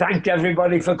 thanked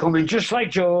everybody for coming, just like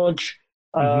George.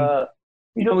 You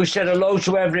know, he said hello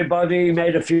to everybody,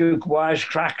 made a few wise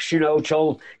cracks, you know,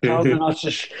 told Calvin not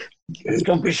to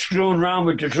don't be screwing around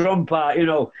with the drum part, you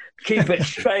know, keep it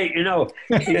straight, you know.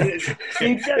 That's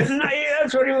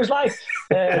what he was like.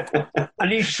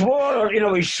 And he swore, you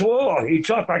know, he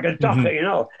talked like a doctor, you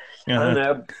know. And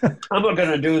I'm not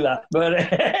going to do that. But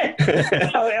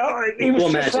he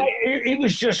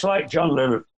was just like John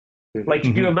Lennon. Like,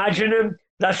 do you imagine him?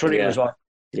 That's what he was like.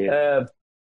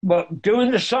 But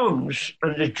doing the songs,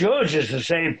 and the George is the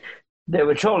same, they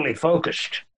were totally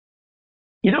focused.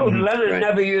 You know, Lennon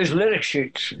never used lyric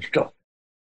sheets and stuff.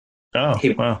 Oh,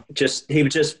 wow. He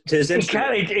would just his he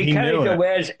carried the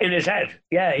words in his head.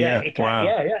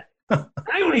 Yeah.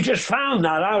 I only just found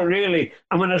that out, really.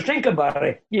 And when I think about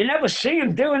it, you never see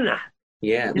him doing that.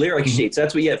 Yeah, lyric sheets.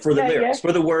 That's what you get for the lyrics,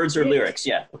 for the words or lyrics.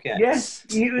 Yeah, okay. Yes,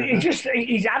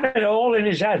 he's had it all in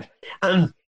his head.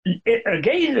 And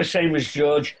again, the same as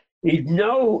George, he'd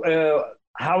know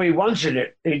how he wanted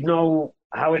it. He'd know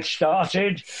how it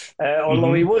started,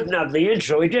 although he wouldn't have the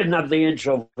intro. He didn't have the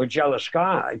intro for Jealous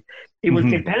Guy. He would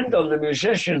depend on the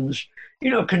musicians,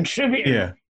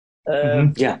 contributing.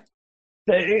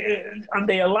 And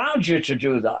they allowed you to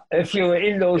do that. If you were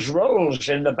in those roles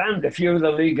in the band, if you were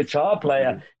the lead guitar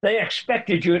player, they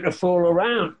expected you to fool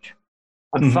around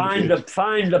and find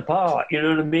the part, you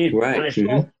know what I mean? Right. And it's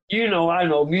all, I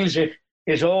know music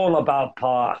is all about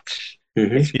parts.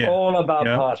 It's all about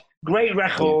parts. Great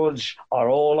records are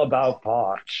all about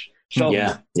parts. So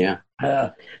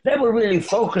they were really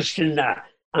focused in that.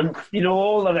 And,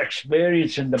 all that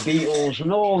experience in the Beatles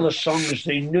and all the songs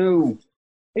they knew,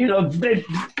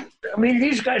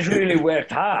 these guys really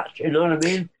worked hard. You know what I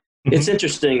mean? It's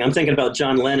interesting. I'm thinking about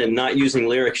John Lennon not using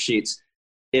lyric sheets.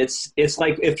 It's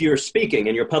like if you're speaking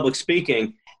and you're public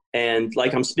speaking, and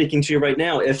like I'm speaking to you right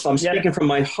now, if I'm speaking from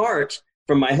my heart,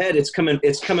 from my head, it's coming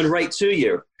right to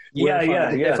you.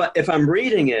 If I'm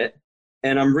reading it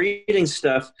and I'm reading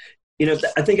stuff,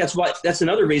 I think that's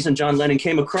another reason John Lennon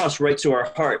came across right to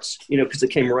our hearts, because it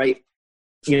came right.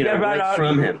 Right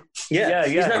from him.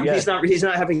 He's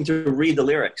not having to read the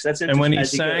lyrics. That's interesting. And when he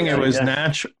sang, it was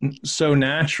so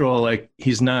natural. Like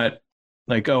he's not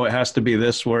like, oh, it has to be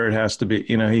this word. It has to be,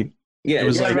 it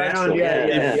was like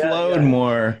it flowed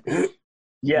more,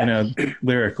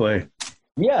 lyrically.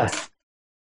 Yeah.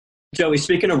 Joey,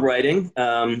 speaking of writing,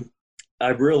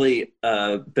 I've really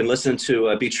been listening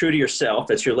to "Be True to Yourself."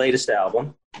 That's your latest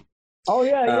album. Oh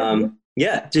yeah.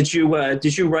 Yeah. Did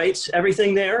you write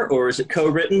everything there, or is it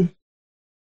co-written?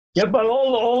 Yeah, but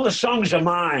all the songs are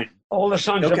mine. All the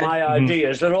songs are my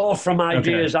ideas. They're all from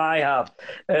ideas I have.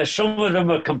 Some of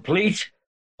them are complete.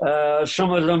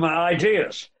 Some of them are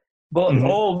ideas. But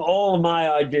all my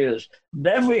ideas.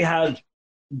 Then we had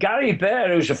Gary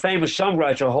Bear, who's a famous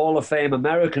songwriter, Hall of Fame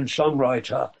American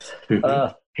songwriter.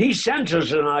 He sent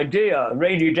us an idea,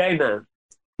 Rainy Day Man.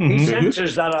 He sent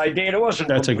us that idea. It wasn't.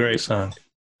 That's a great song.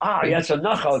 It's a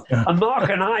knockout. And Mark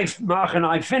and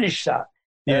I finished that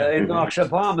in Mark's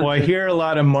apartment. Well, I hear a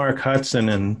lot of Mark Hudson,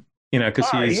 and because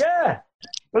he's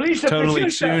well, he's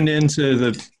totally tuned into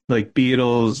the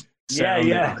Beatles sound.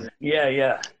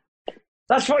 Yeah.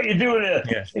 That's what you're doing here.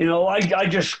 I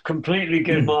just completely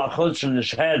give Mark Hudson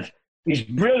his head. He's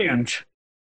brilliant.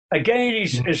 Again,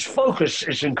 his focus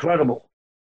is incredible.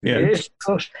 Yeah, and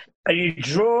he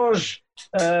draws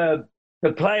the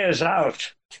players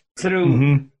out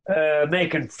through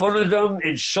making fun of them,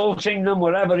 insulting them,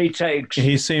 whatever he takes.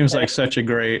 He seems like such a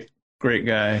great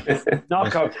guy.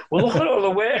 Knockout. Well, look at all the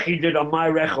work he did on my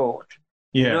record.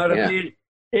 Yeah. You know what I mean?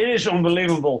 It is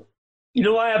unbelievable.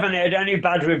 I haven't heard any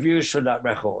bad reviews for that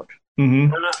record.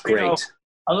 And Great.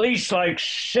 At least like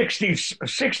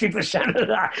 60% of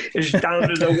that is down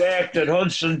to the work that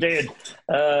Hudson did.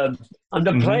 And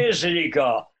the players that he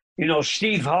got,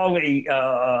 Steve Holley,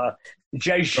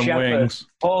 Jay Shepard,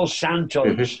 Paul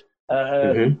Santos,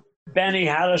 Benny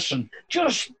Harrison.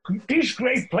 Just these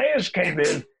great players came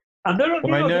in. And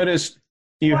I noticed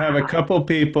you have a couple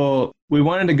people. We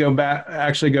wanted to go back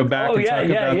and talk about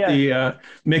the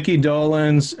Mickey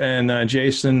Dolenz and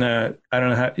Jason. I don't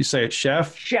know how you say it.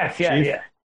 Chef. Chef.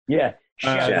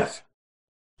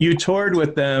 You toured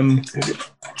with them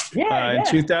in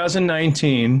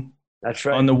 2019. That's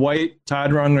right. On the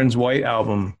Todd Rundgren's White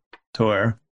album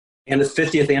tour. And the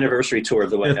 50th anniversary tour of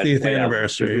the White 50th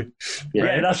anniversary.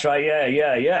 Yeah, that's right.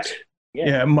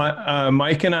 Yeah.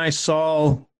 Mike and I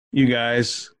saw you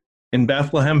guys in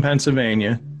Bethlehem,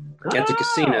 Pennsylvania. At the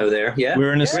casino there. Yeah. We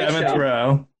were in the seventh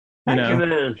row.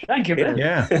 Thank you, man.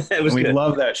 Yeah. We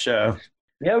love that show.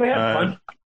 Yeah, we had fun.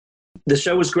 The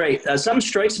show was great. Something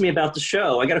strikes me about the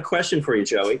show. I got a question for you,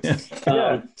 Joey.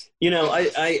 I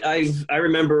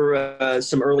remember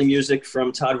some early music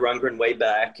from Todd Rundgren way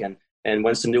back, and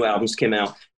when some new albums came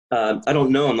out. I don't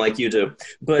know him like you do,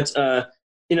 but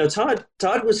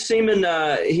Todd was seeming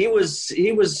he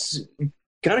was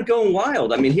kind of going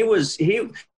wild. I mean, he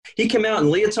came out in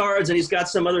leotards, and he's got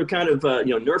some other kind of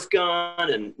Nerf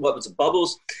gun, and what was it,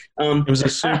 Bubbles? It was a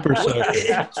super soaker.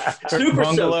 Super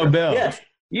Bungalow soaker. Bill.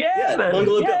 Yeah, man.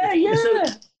 Bungalow Bill.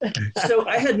 So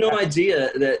I had no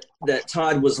idea that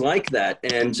Todd was like that,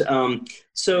 and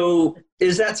so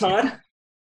is that Todd?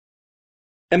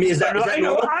 I mean, is that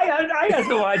normal? I had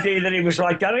no idea that he was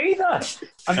like that either.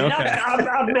 I mean, okay.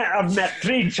 I've met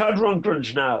 3 Todd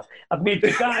Rundgrens now. I've met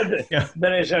the guy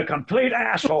that is a complete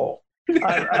asshole.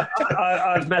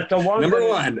 I've met the one. Number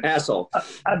one, asshole.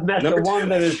 I've met the one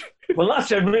that is, well,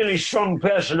 that's a really strong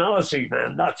personality,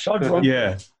 man. That's Todd Rundgren.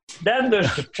 Yeah. Then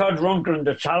there's Todd Rundgren,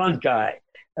 the talent guy,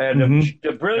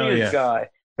 the brilliant guy,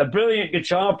 the brilliant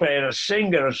guitar player, a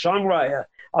singer, a songwriter.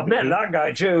 I've met that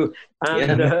guy too.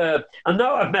 And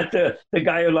now I've met the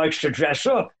guy who likes to dress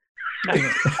up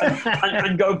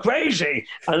and go crazy.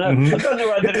 And I don't know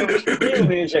whether it was real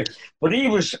music, but he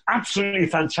was absolutely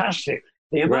fantastic.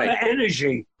 The amount of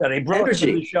energy that he brought to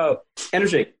the show.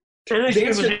 Energy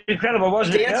was incredible,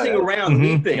 wasn't it? Dancing around,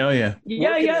 leaping. Oh, yeah.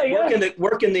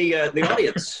 Working the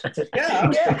audience. Yeah, I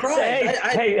was surprised.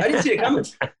 I didn't see it coming.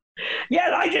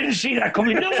 Yeah, I didn't see that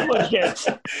coming. None of us did.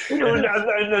 You know,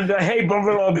 and the Hey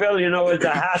Bungalow Bill, you know, with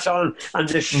the hat on and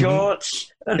the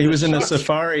shorts. He was in a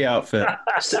safari outfit.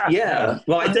 Yeah.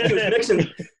 Well, I think he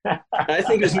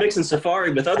was mixing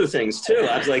safari with other things too.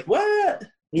 I was like, what?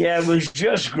 Yeah, it was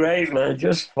just great, man.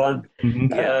 Just fun.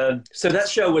 So that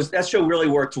show really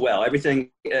worked well.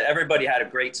 Everybody had a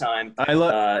great time. I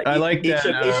like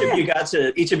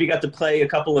that. Each of you got to play a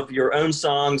couple of your own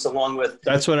songs along with.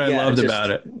 That's what I loved about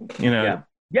it. You know.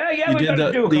 Yeah. You did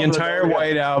the entire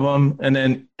White Album, and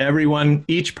then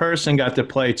each person got to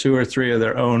play 2 or 3 of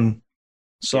their own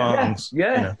songs.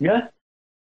 Yeah. It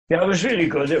was really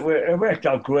good. It worked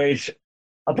out great.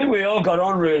 I think we all got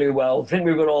on really well. I think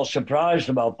we were all surprised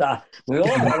about that. We all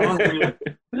got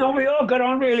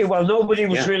on really well. Nobody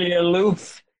was really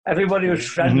aloof. Everybody was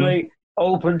friendly,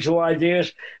 open to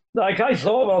ideas. Like I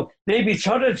thought, well, maybe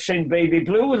Todd would sing Baby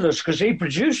Blue with us because he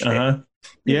produced it.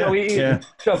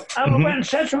 So I went and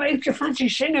said to him, hey, do you fancy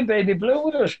singing Baby Blue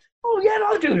with us? Oh, yeah,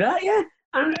 I'll do that, yeah.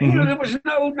 And, you know, there was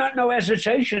no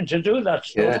hesitation to do that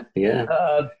stuff. You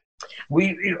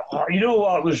know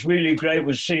what was really great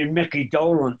was seeing Mickey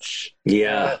Dolenz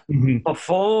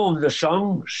perform the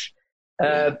songs.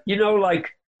 You know, like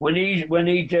when he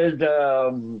did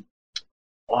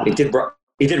he did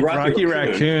Rocky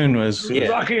Raccoon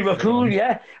Rocky Raccoon,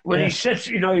 when he sits,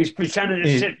 you know, he's pretending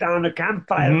to sit down the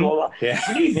campfire and all that.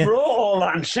 And he brought all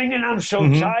that and singing I'm so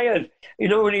tired, you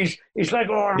know, and he's like,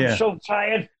 oh, I'm so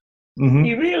tired.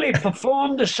 He really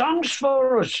performed the songs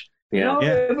for us. You know,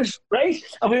 it was great.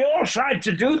 And we all tried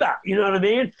to do that, you know what I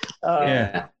mean?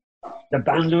 The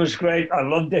band was great. I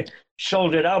loved it.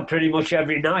 Sold it out pretty much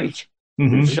every night.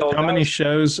 How many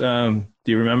shows, do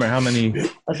you remember how many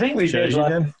I think we did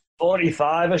like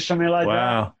 45 or something like that.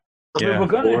 Wow. We were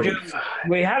going to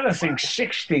we had, I think,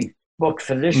 60 booked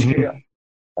for this year.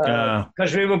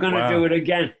 Because we were going to do it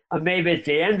again. And maybe at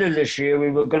the end of this year,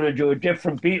 we were going to do a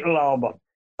different Beatle album.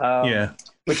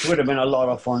 Which would have been a lot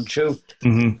of fun too.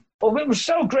 But it was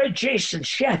so great, Jason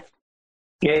Sheth.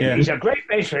 He's a great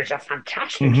bass player. He's a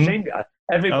fantastic singer.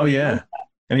 Everybody and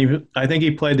I think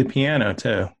he played the piano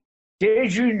too.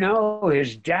 Did you know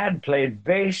his dad played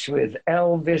bass with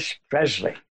Elvis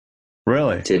Presley?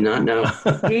 Really? Did not know.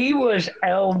 He was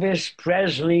Elvis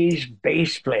Presley's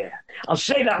bass player. I'll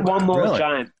say that one more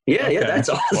time. Yeah, that's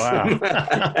awesome.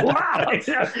 Wow.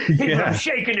 I'm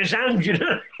shaking his hand, you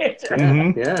know.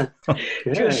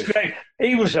 Just great.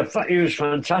 He was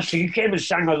fantastic. He came and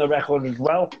sang on the record as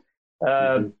well.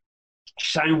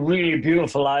 Sang really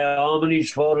beautiful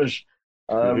harmonies for us.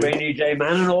 Rainy Day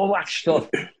Man and all that stuff.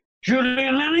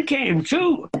 Julian Lennon came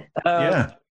too.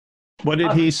 What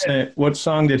did he sing? What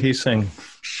song did he sing?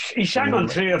 He sang on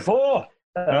 3 or 4.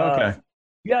 The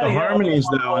harmonies,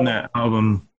 though, on that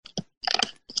album.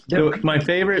 My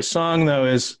favorite song, though,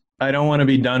 is I Don't Want to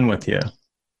Be Done With You.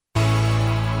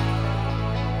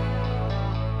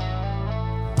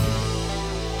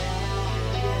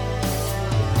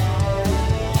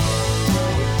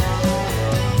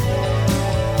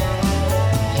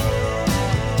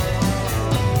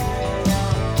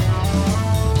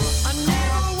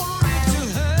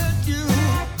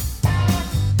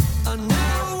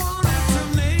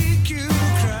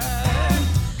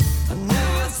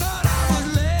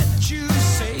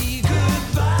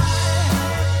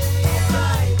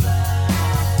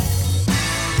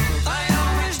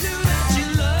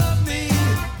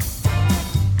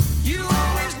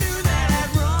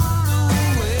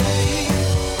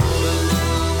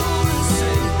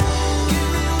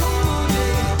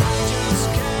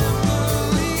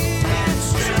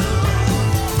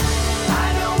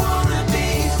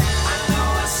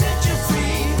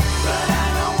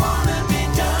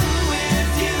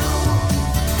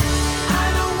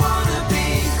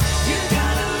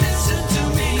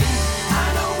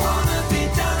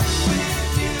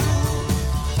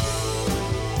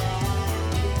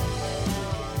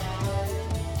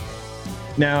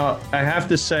 Now, I have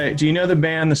to say, do you know the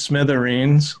band The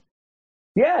Smithereens?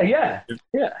 Yeah.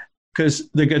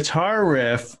 Because the guitar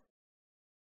riff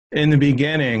in the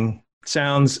beginning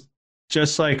sounds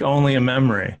just like Only a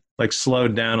Memory, like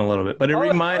slowed down a little bit. But it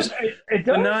reminds, it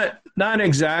does. but not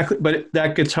exactly, but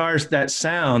that guitar, that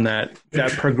sound, that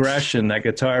progression, that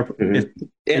guitar, and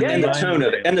the tone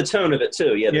of it, and the tone of it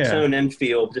too. Yeah, the tone and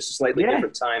feel, just slightly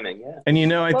different timing. Yeah.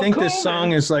 And I think this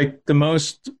song is like the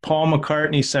most Paul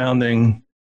McCartney sounding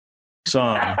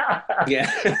song. Yeah.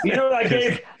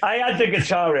 I had the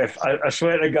guitar riff. I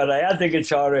swear to God, I had the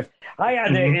guitar riff. I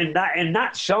had it in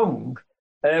that song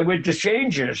with the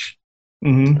changes.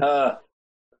 Mm-hmm.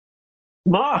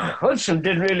 Mark Hudson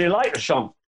didn't really like the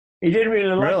song. He didn't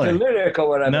really like the lyric or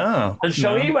whatever. No. And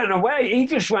so he went away. He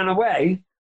just went away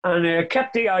and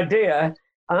kept the idea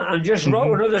and just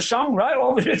wrote another song right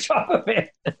over the top of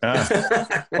it.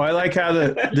 Well, I like how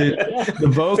the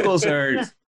vocals are.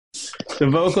 The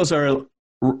vocals are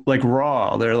like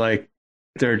raw. They're like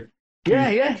you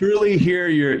truly hear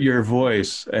your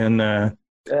voice. And I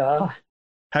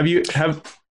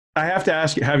have to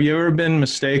ask you, have you ever been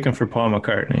mistaken for Paul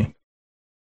McCartney?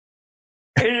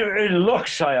 In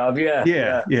looks, I have,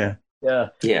 yeah. Can I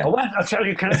tell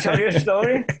you a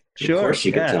story? Sure. Of course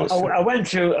you can tell us. I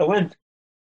went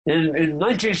in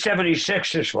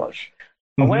 1976. This was.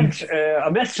 I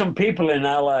met some people in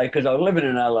LA because I was living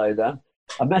in LA then.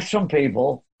 I met some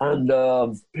people, and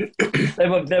they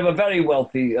were very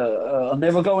wealthy, and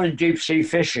they were going deep sea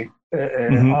fishing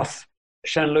off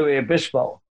San Luis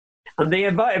Obispo, and they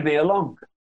invited me along.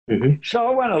 So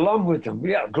I went along with them.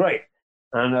 Yeah, great.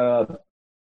 And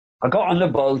I got on the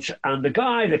boat, and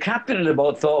the captain of the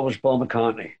boat, thought it was Paul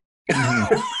McCartney. I'm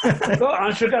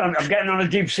getting on a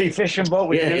deep sea fishing boat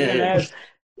with millionaires.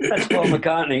 That's Paul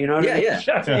McCartney, you know what I mean?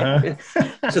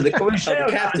 So the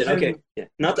captain, okay. Yeah.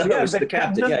 Not the host, the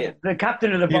captain, The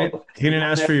captain of the boat. He didn't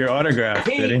ask for your autograph,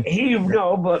 did he?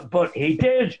 No, but he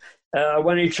did.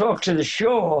 When he talked to the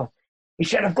shore, he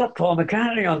said, I've got Paul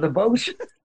McCartney on the boat.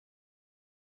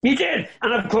 He did.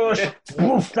 And of course,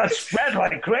 woof, that spread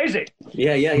like crazy.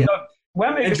 Yeah. So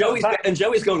and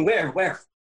Joey's going, where?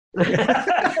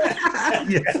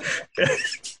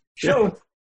 So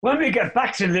when we get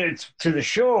back to the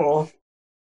shore,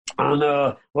 and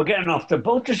we're getting off the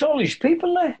boat, there's all these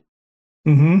people there.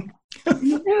 There's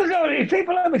all these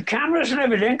people there with cameras and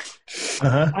everything.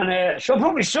 And so I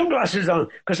put my sunglasses on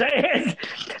because I said,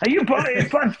 "Are you Paul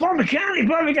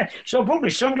McCartney?" So I put my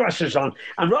sunglasses on,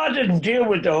 and rather than deal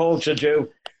with the whole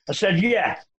to-do, I said,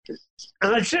 "Yeah,"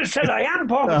 and I just said, "I am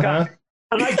Paul McCartney."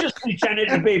 And I just pretended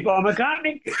to be Paul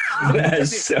McCartney.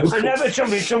 That's so cool. I never took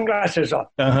my sunglasses off.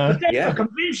 But they were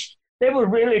convinced. They were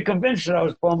really convinced that I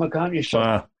was Paul McCartney. So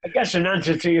I guess an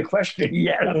answer to your question,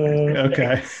 yeah.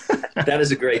 Okay. That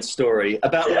is a great story.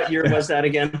 About what year was that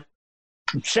again?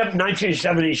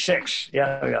 1976.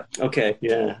 Yeah. Okay,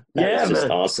 yeah. That is just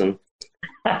awesome.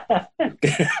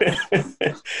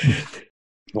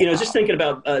 Just thinking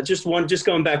about just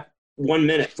going back 1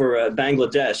 minute for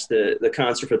Bangladesh, the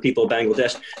concert for the people of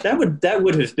Bangladesh. That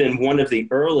would have been one of the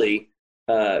early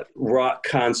rock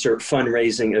concert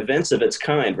fundraising events of its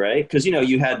kind, right? Because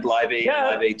you had Live Aid,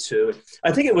 Live Aid 2.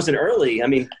 I think it was an early. I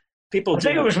mean, people. I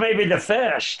think it was maybe the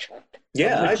first.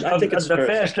 Yeah, I think it's the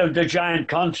first of the giant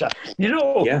concert.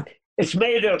 It's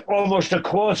made almost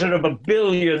 $250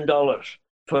 million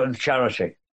for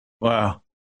charity. Wow.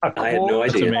 I had no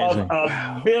idea.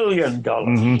 $1 billion.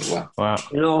 Wow.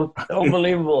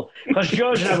 Unbelievable.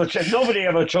 Because nobody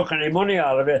ever took any money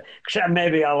out of it, except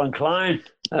maybe Alan Klein.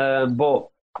 But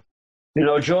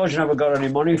George never got any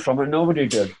money from it. Nobody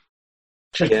did.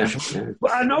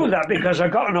 But I know that because I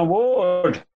got an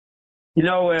award. We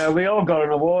all got an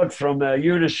award from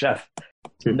UNICEF.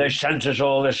 And they sent us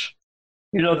all this,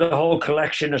 the whole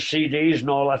collection of CDs and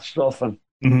all that stuff. And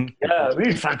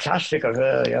really fantastic.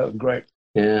 Great.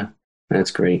 Yeah, that's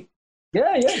great.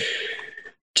 Yeah.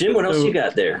 Jim, what else you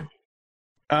got there?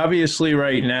 Obviously,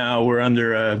 right now we're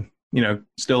under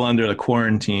still under the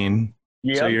quarantine.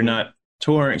 Yep. So you're not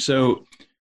touring. So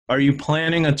are you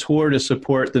planning a tour to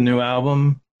support the new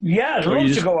album? Yeah, I'd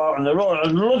love to go out on the road.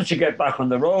 I'd love to get back on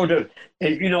the road.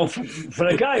 For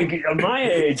a guy at my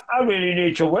age, I really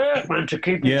need to work, man, to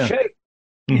keep in shape.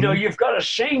 You've got to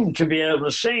sing to be able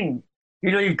to sing.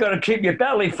 You've got to keep your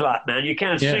belly flat, man. You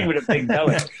can't sing with a big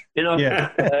belly.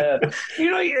 It's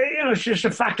just a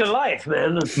fact of life,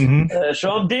 man. So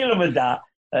I'm dealing with that.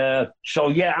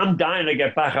 I'm dying to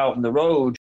get back out on the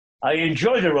road. I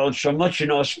enjoy the road so much,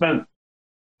 I spent,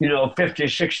 50,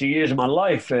 60 years of my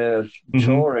life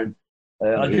touring.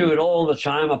 I do it all the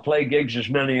time. I play gigs as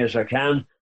many as I can.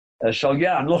 So,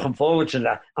 yeah, I'm looking forward to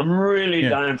that. I'm really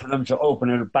dying for them to open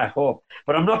it back up.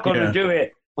 But I'm not going to do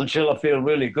it until I feel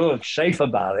really good, safe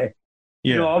about it.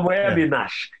 You know, I'll wear my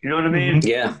mask. You know what I mean?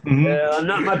 Yeah. And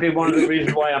that might be one of the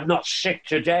reasons why I'm not sick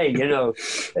today, you know.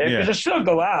 Because I still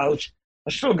go out. I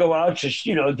still go out to,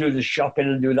 you know, do the shopping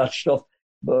and do that stuff.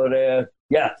 But,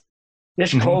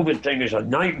 this COVID thing is a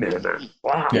nightmare, man.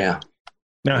 Wow. Yeah.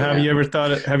 Now, have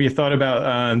you thought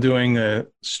about doing a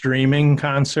streaming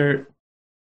concert?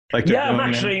 Like I'm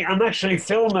actually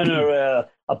filming a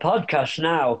podcast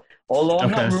now. Although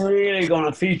I'm not really going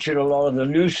to feature a lot of the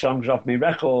new songs off my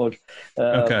record.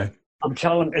 I'm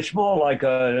telling, it's more like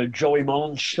a Joey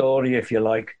Mullins story, if you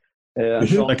like.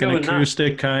 So like an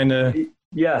acoustic kind of thing?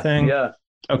 Yeah.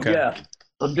 Okay. Yeah,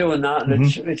 I'm doing that. And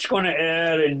it's going to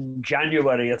air in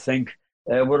January, I think.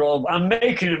 I'm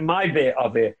making it my bit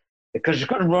of it, because it's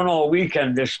going to run all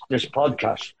weekend, this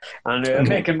podcast. And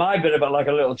making my bit of it like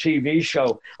a little TV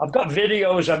show. I've got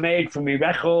videos I made for my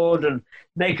record and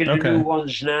making the new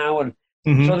ones now. And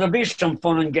so there'll be some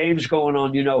fun and games going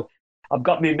on, you know. I've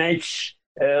got my mates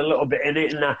a little bit in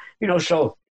it and that, you know,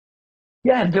 so,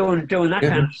 yeah, I'm doing that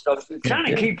kind of stuff. Trying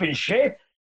to keep in shape.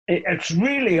 It's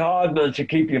really hard, man, to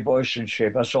keep your voice in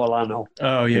shape. That's all I know.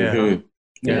 Oh, yeah.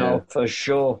 You know, for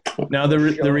sure. Now, the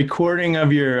recording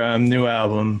of your new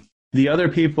album, the other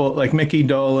people, like Mickey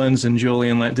Dolenz and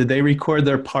Julian Lent, did they record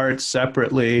their parts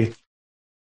separately?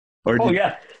 Or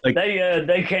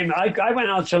they came. I went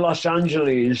out to Los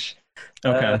Angeles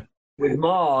with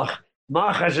Mark.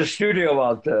 Mark has a studio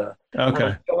out there.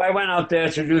 So I went out there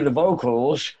to do the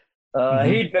vocals.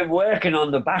 He'd been working on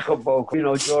the backup vocal, you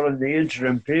know, during the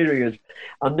interim period.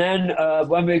 And then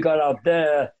when we got out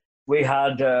there, we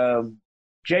had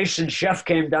Jason Sheff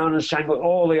came down and sang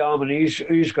all the harmonies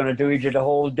he's going to do. He did a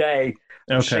whole day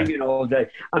singing all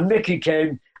day. And Mickey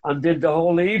came and did the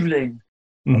whole evening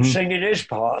singing his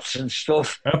parts and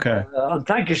stuff. And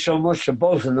thank you so much to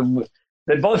both of them.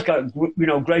 They both got, you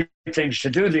know, great things to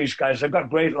do, these guys. They've got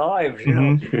great lives, you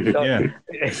know. So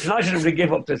it's nice of them to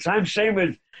give up the time. Same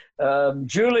with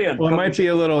Julian. Well, it might be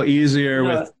a little easier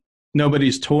with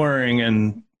nobody's touring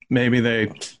and maybe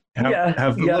they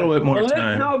have a little bit more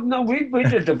time. No, we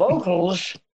did the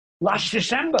vocals last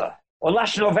December or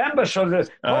last November. So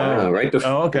right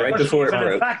before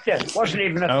it wasn't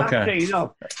even a factor, you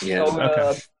know.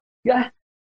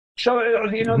 So,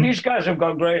 you know, these guys have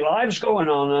got great lives going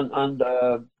on. And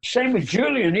same with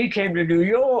Julian. He came to New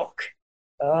York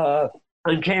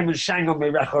and came and sang on my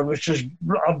record, which was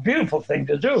a beautiful thing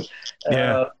to do.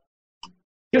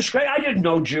 Just great. I didn't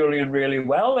know Julian really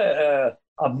well.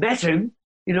 I've met him,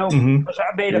 you know, because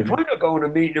I made a point of going to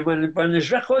meet him when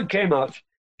his record came out.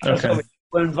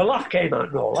 When Velof came out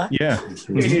and all that.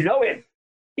 You know him.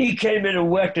 He came in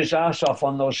and worked his ass off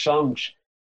on those songs,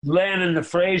 learning the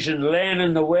phrasing,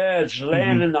 learning the words,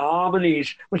 learning the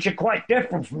harmonies, which are quite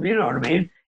different from, you know what I mean?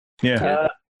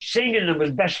 Singing them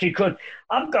as best he could.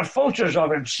 I've got photos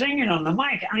of him singing on the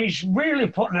mic, and he's really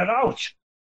putting it out.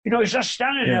 You know, he's just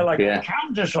standing there like a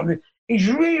count or something. He's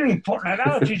really putting it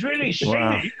out. He's really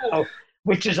singing, you know,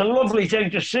 which is a lovely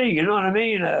thing to see, you know what I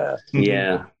mean?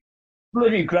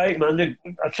 Bloody great, man.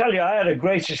 I tell you, I had the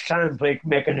greatest time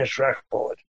making this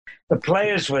record. The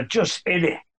players were just in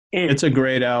it. It's a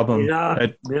great album. You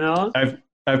know?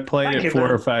 I've played it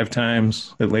 4 or 5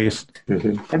 times at least.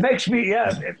 It makes me,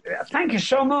 thank you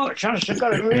so much. Honestly,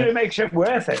 God, it really makes it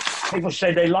worth it. People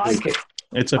say they like it.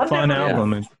 It's a fun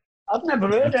album. I've never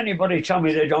heard anybody tell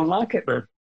me they don't like it, man.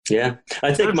 Yeah,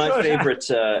 I think my favorite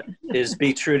is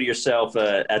 "Be True to Yourself"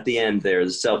 at the end. There,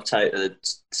 the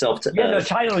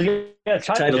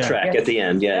title track at the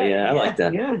end. I like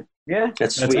that.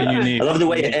 That's sweet. Unique. I love the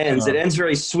way it ends. It ends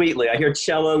very sweetly. I hear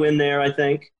cello in there, I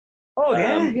think. Oh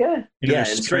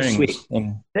it's very sweet.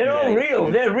 They're all real.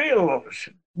 They're real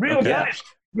guys.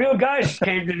 Real guys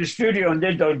came to the studio and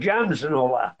did those jams and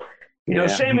all that. You know,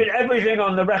 same with everything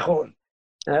on the record.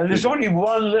 There's only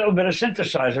one little bit of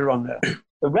synthesizer on there.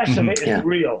 The rest of it is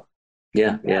real.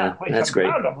 That's great.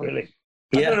 Proud of, really.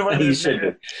 I don't know whether you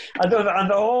should. And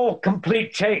they're all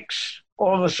complete takes.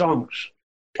 All the songs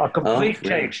are complete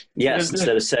takes. Yes,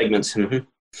 instead of segments.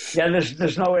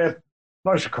 There's no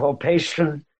what's it called,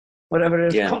 pasting, whatever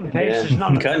it is. Cut and paste is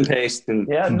not. Cut and paste.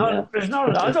 There's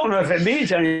not. I don't know if it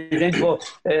means anything, but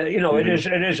you know, it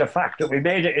is a fact that we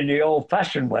made it in the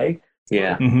old-fashioned way.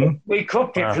 We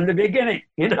cooked it from the beginning,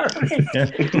 you know what I mean?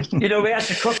 You know, we had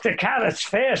to cook the carrots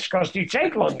first because they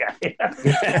take longer.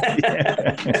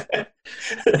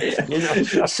 You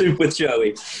know? Soup with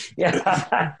Joey.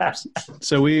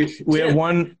 So we have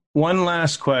one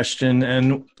last question,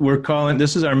 and we're calling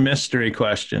this is our mystery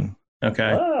question.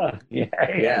 Okay.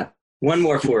 One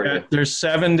more for you. There's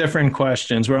 7 different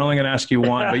questions. We're only going to ask you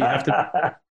one, but you have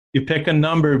to you pick a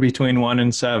number between 1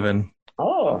 and 7.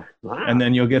 Oh, wow. And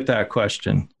then you'll get that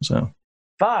question. So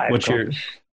 5. What's your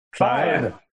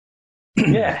 5?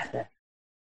 Yeah.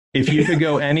 If you could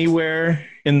go anywhere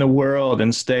in the world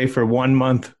and stay for 1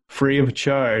 month free of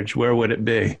charge, where would it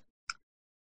be?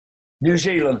 New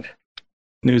Zealand.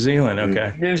 New Zealand,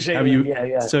 okay. New Zealand,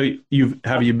 yeah. So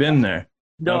have you been there?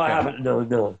 No, okay. I haven't.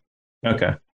 No.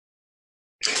 Okay.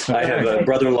 I have a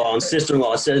brother-in-law and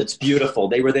sister-in-law said it's beautiful.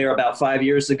 They were there about 5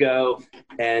 years ago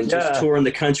and just touring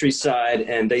the countryside,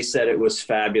 and they said it was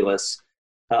fabulous.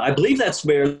 I believe that's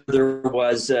where there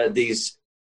was these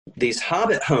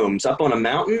hobbit homes up on a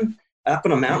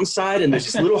mountainside, and there's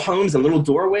these little homes and little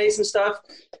doorways and stuff.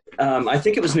 I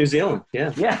think it was New Zealand.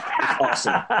 Yeah.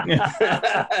 Awesome.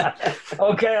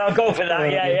 Okay, I'll go for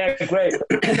that. Yeah, great.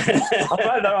 I'll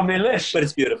write that on my list. But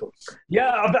it's beautiful.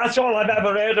 Yeah, that's all I've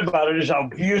ever heard about it, is how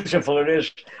beautiful it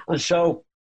is. And so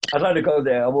I'd like to go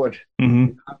there. I would.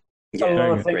 Mm-hmm. A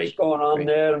lot of things going on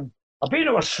there. I've been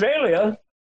to Australia.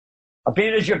 I've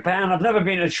been to Japan. I've never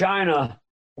been to China.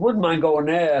 I wouldn't mind going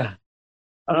there.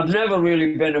 And I've never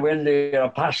really been to India. I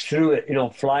passed through it,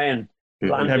 flying.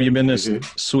 Mm-hmm. Have you been to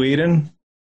Sweden?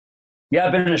 Yeah,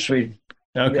 I've been to Sweden.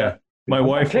 Okay. Yeah. My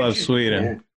wife loves Sweden.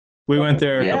 Yeah. We went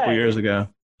there a couple years ago.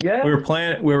 Yeah. We were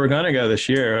going to go this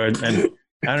year, and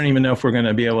I don't even know if we're going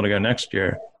to be able to go next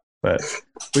year. But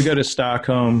we go to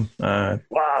Stockholm.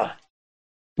 Wow.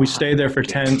 We stayed there for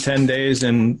 10 days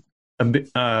in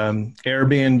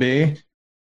Airbnb.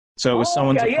 So it was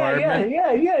someone's apartment.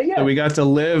 Yeah. So we got to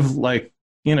live for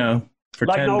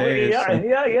 10 days.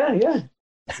 Yeah.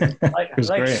 Like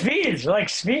Swedes.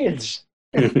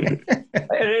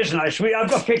 It is nice. I've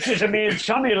got pictures of me and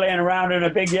Tommy laying around in a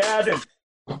big yard.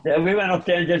 And we went up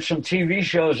there and did some TV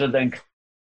shows, I think.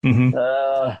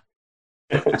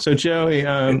 Mm-hmm. So, Joey,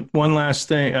 one last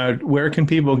thing. Where can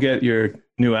people get your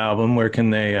new album? Where can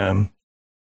they...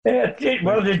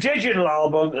 Well, the digital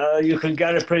album, you can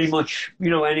get it pretty much,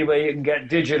 anywhere you can get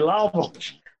digital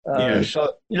albums.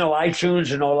 So,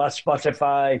 iTunes and all that,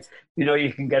 Spotify,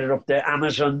 you can get it up there,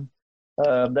 Amazon.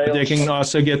 They can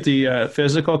also get the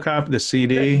physical copy, the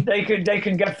CD. They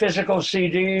can get physical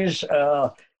CDs. I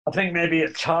think maybe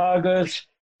at Target.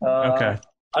 Okay.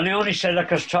 And they only say that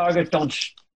because Target don't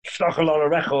stock a lot of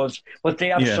records, but they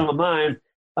have some of mine.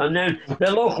 And then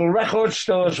the local record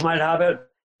stores might have it.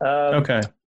 Okay.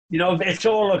 It's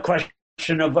all a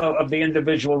question of the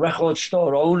individual record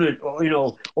store owning,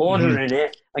 ordering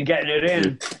it and getting it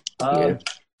in.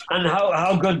 And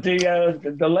how good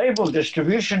the label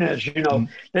distribution is.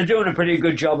 They're doing a pretty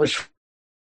good job as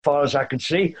far as I can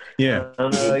see. Yeah.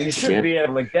 And you should be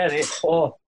able to get it.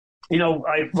 Or,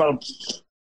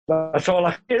 that's all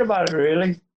I can hear about it,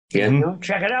 really. Yeah.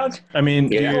 Check it out. I mean,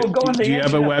 do you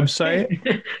have a website?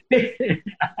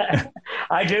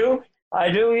 I do.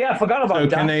 Yeah, I forgot about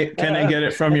that. Can they get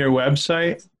it from your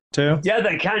website too? Yeah,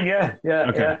 they can. Yeah.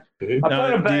 Okay. We've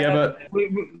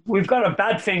got a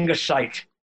Badfinger site.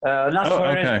 And that's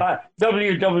where it is.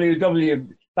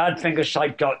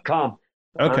 www.badfingersite.com.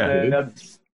 Okay.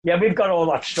 We've got all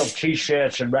that stuff,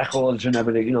 T-shirts and records and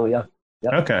everything. Yeah.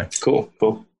 Okay. Cool.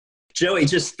 Joey,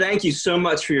 just thank you so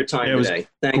much for your time today.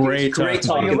 Thank you. It was great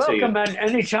talking to you. You're welcome, man.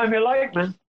 Anytime you like,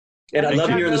 man. And I love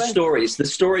hearing the stories. The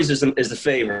stories is the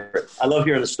favorite. I love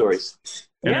hearing the stories.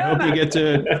 And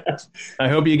I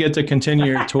hope you get to continue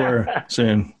your tour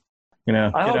soon.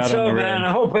 I hope so, man.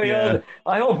 I hope we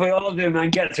all do, man.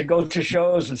 Get to go to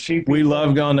shows and see people. We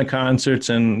love going to concerts,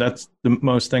 and that's the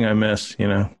most thing I miss.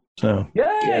 So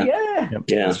yeah.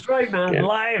 That's right, man. Yeah.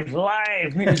 Live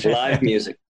music. Live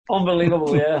music.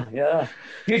 Unbelievable. Yeah.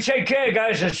 You take care,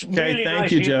 guys. It's really nice.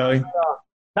 Thank you, Joey.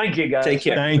 Thank you, guys. Take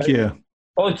care. Thank you.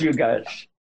 Both of you guys.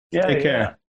 Yeah. Take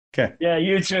care. Okay. Yeah,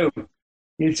 you too.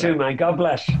 You too, man. God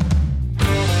bless.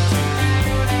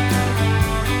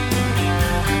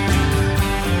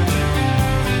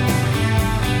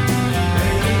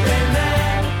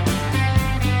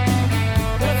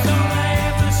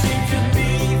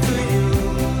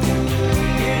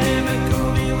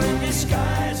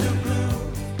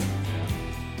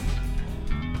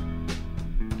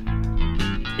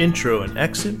 Intro and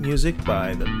exit music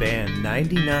by the band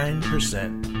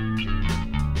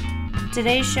 99%.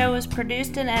 Today's show was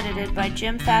produced and edited by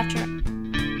Jim Thatcher.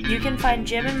 You can find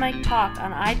Jim and Mike Talk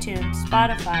on iTunes,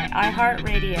 Spotify,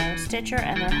 iHeartRadio, Stitcher,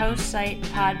 and their host site,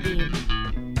 Podbean.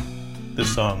 The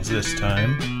songs this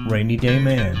time, Rainy Day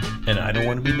Man and I Don't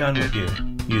Want to Be Done With You,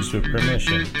 used with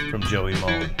permission from Joey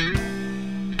Mullen.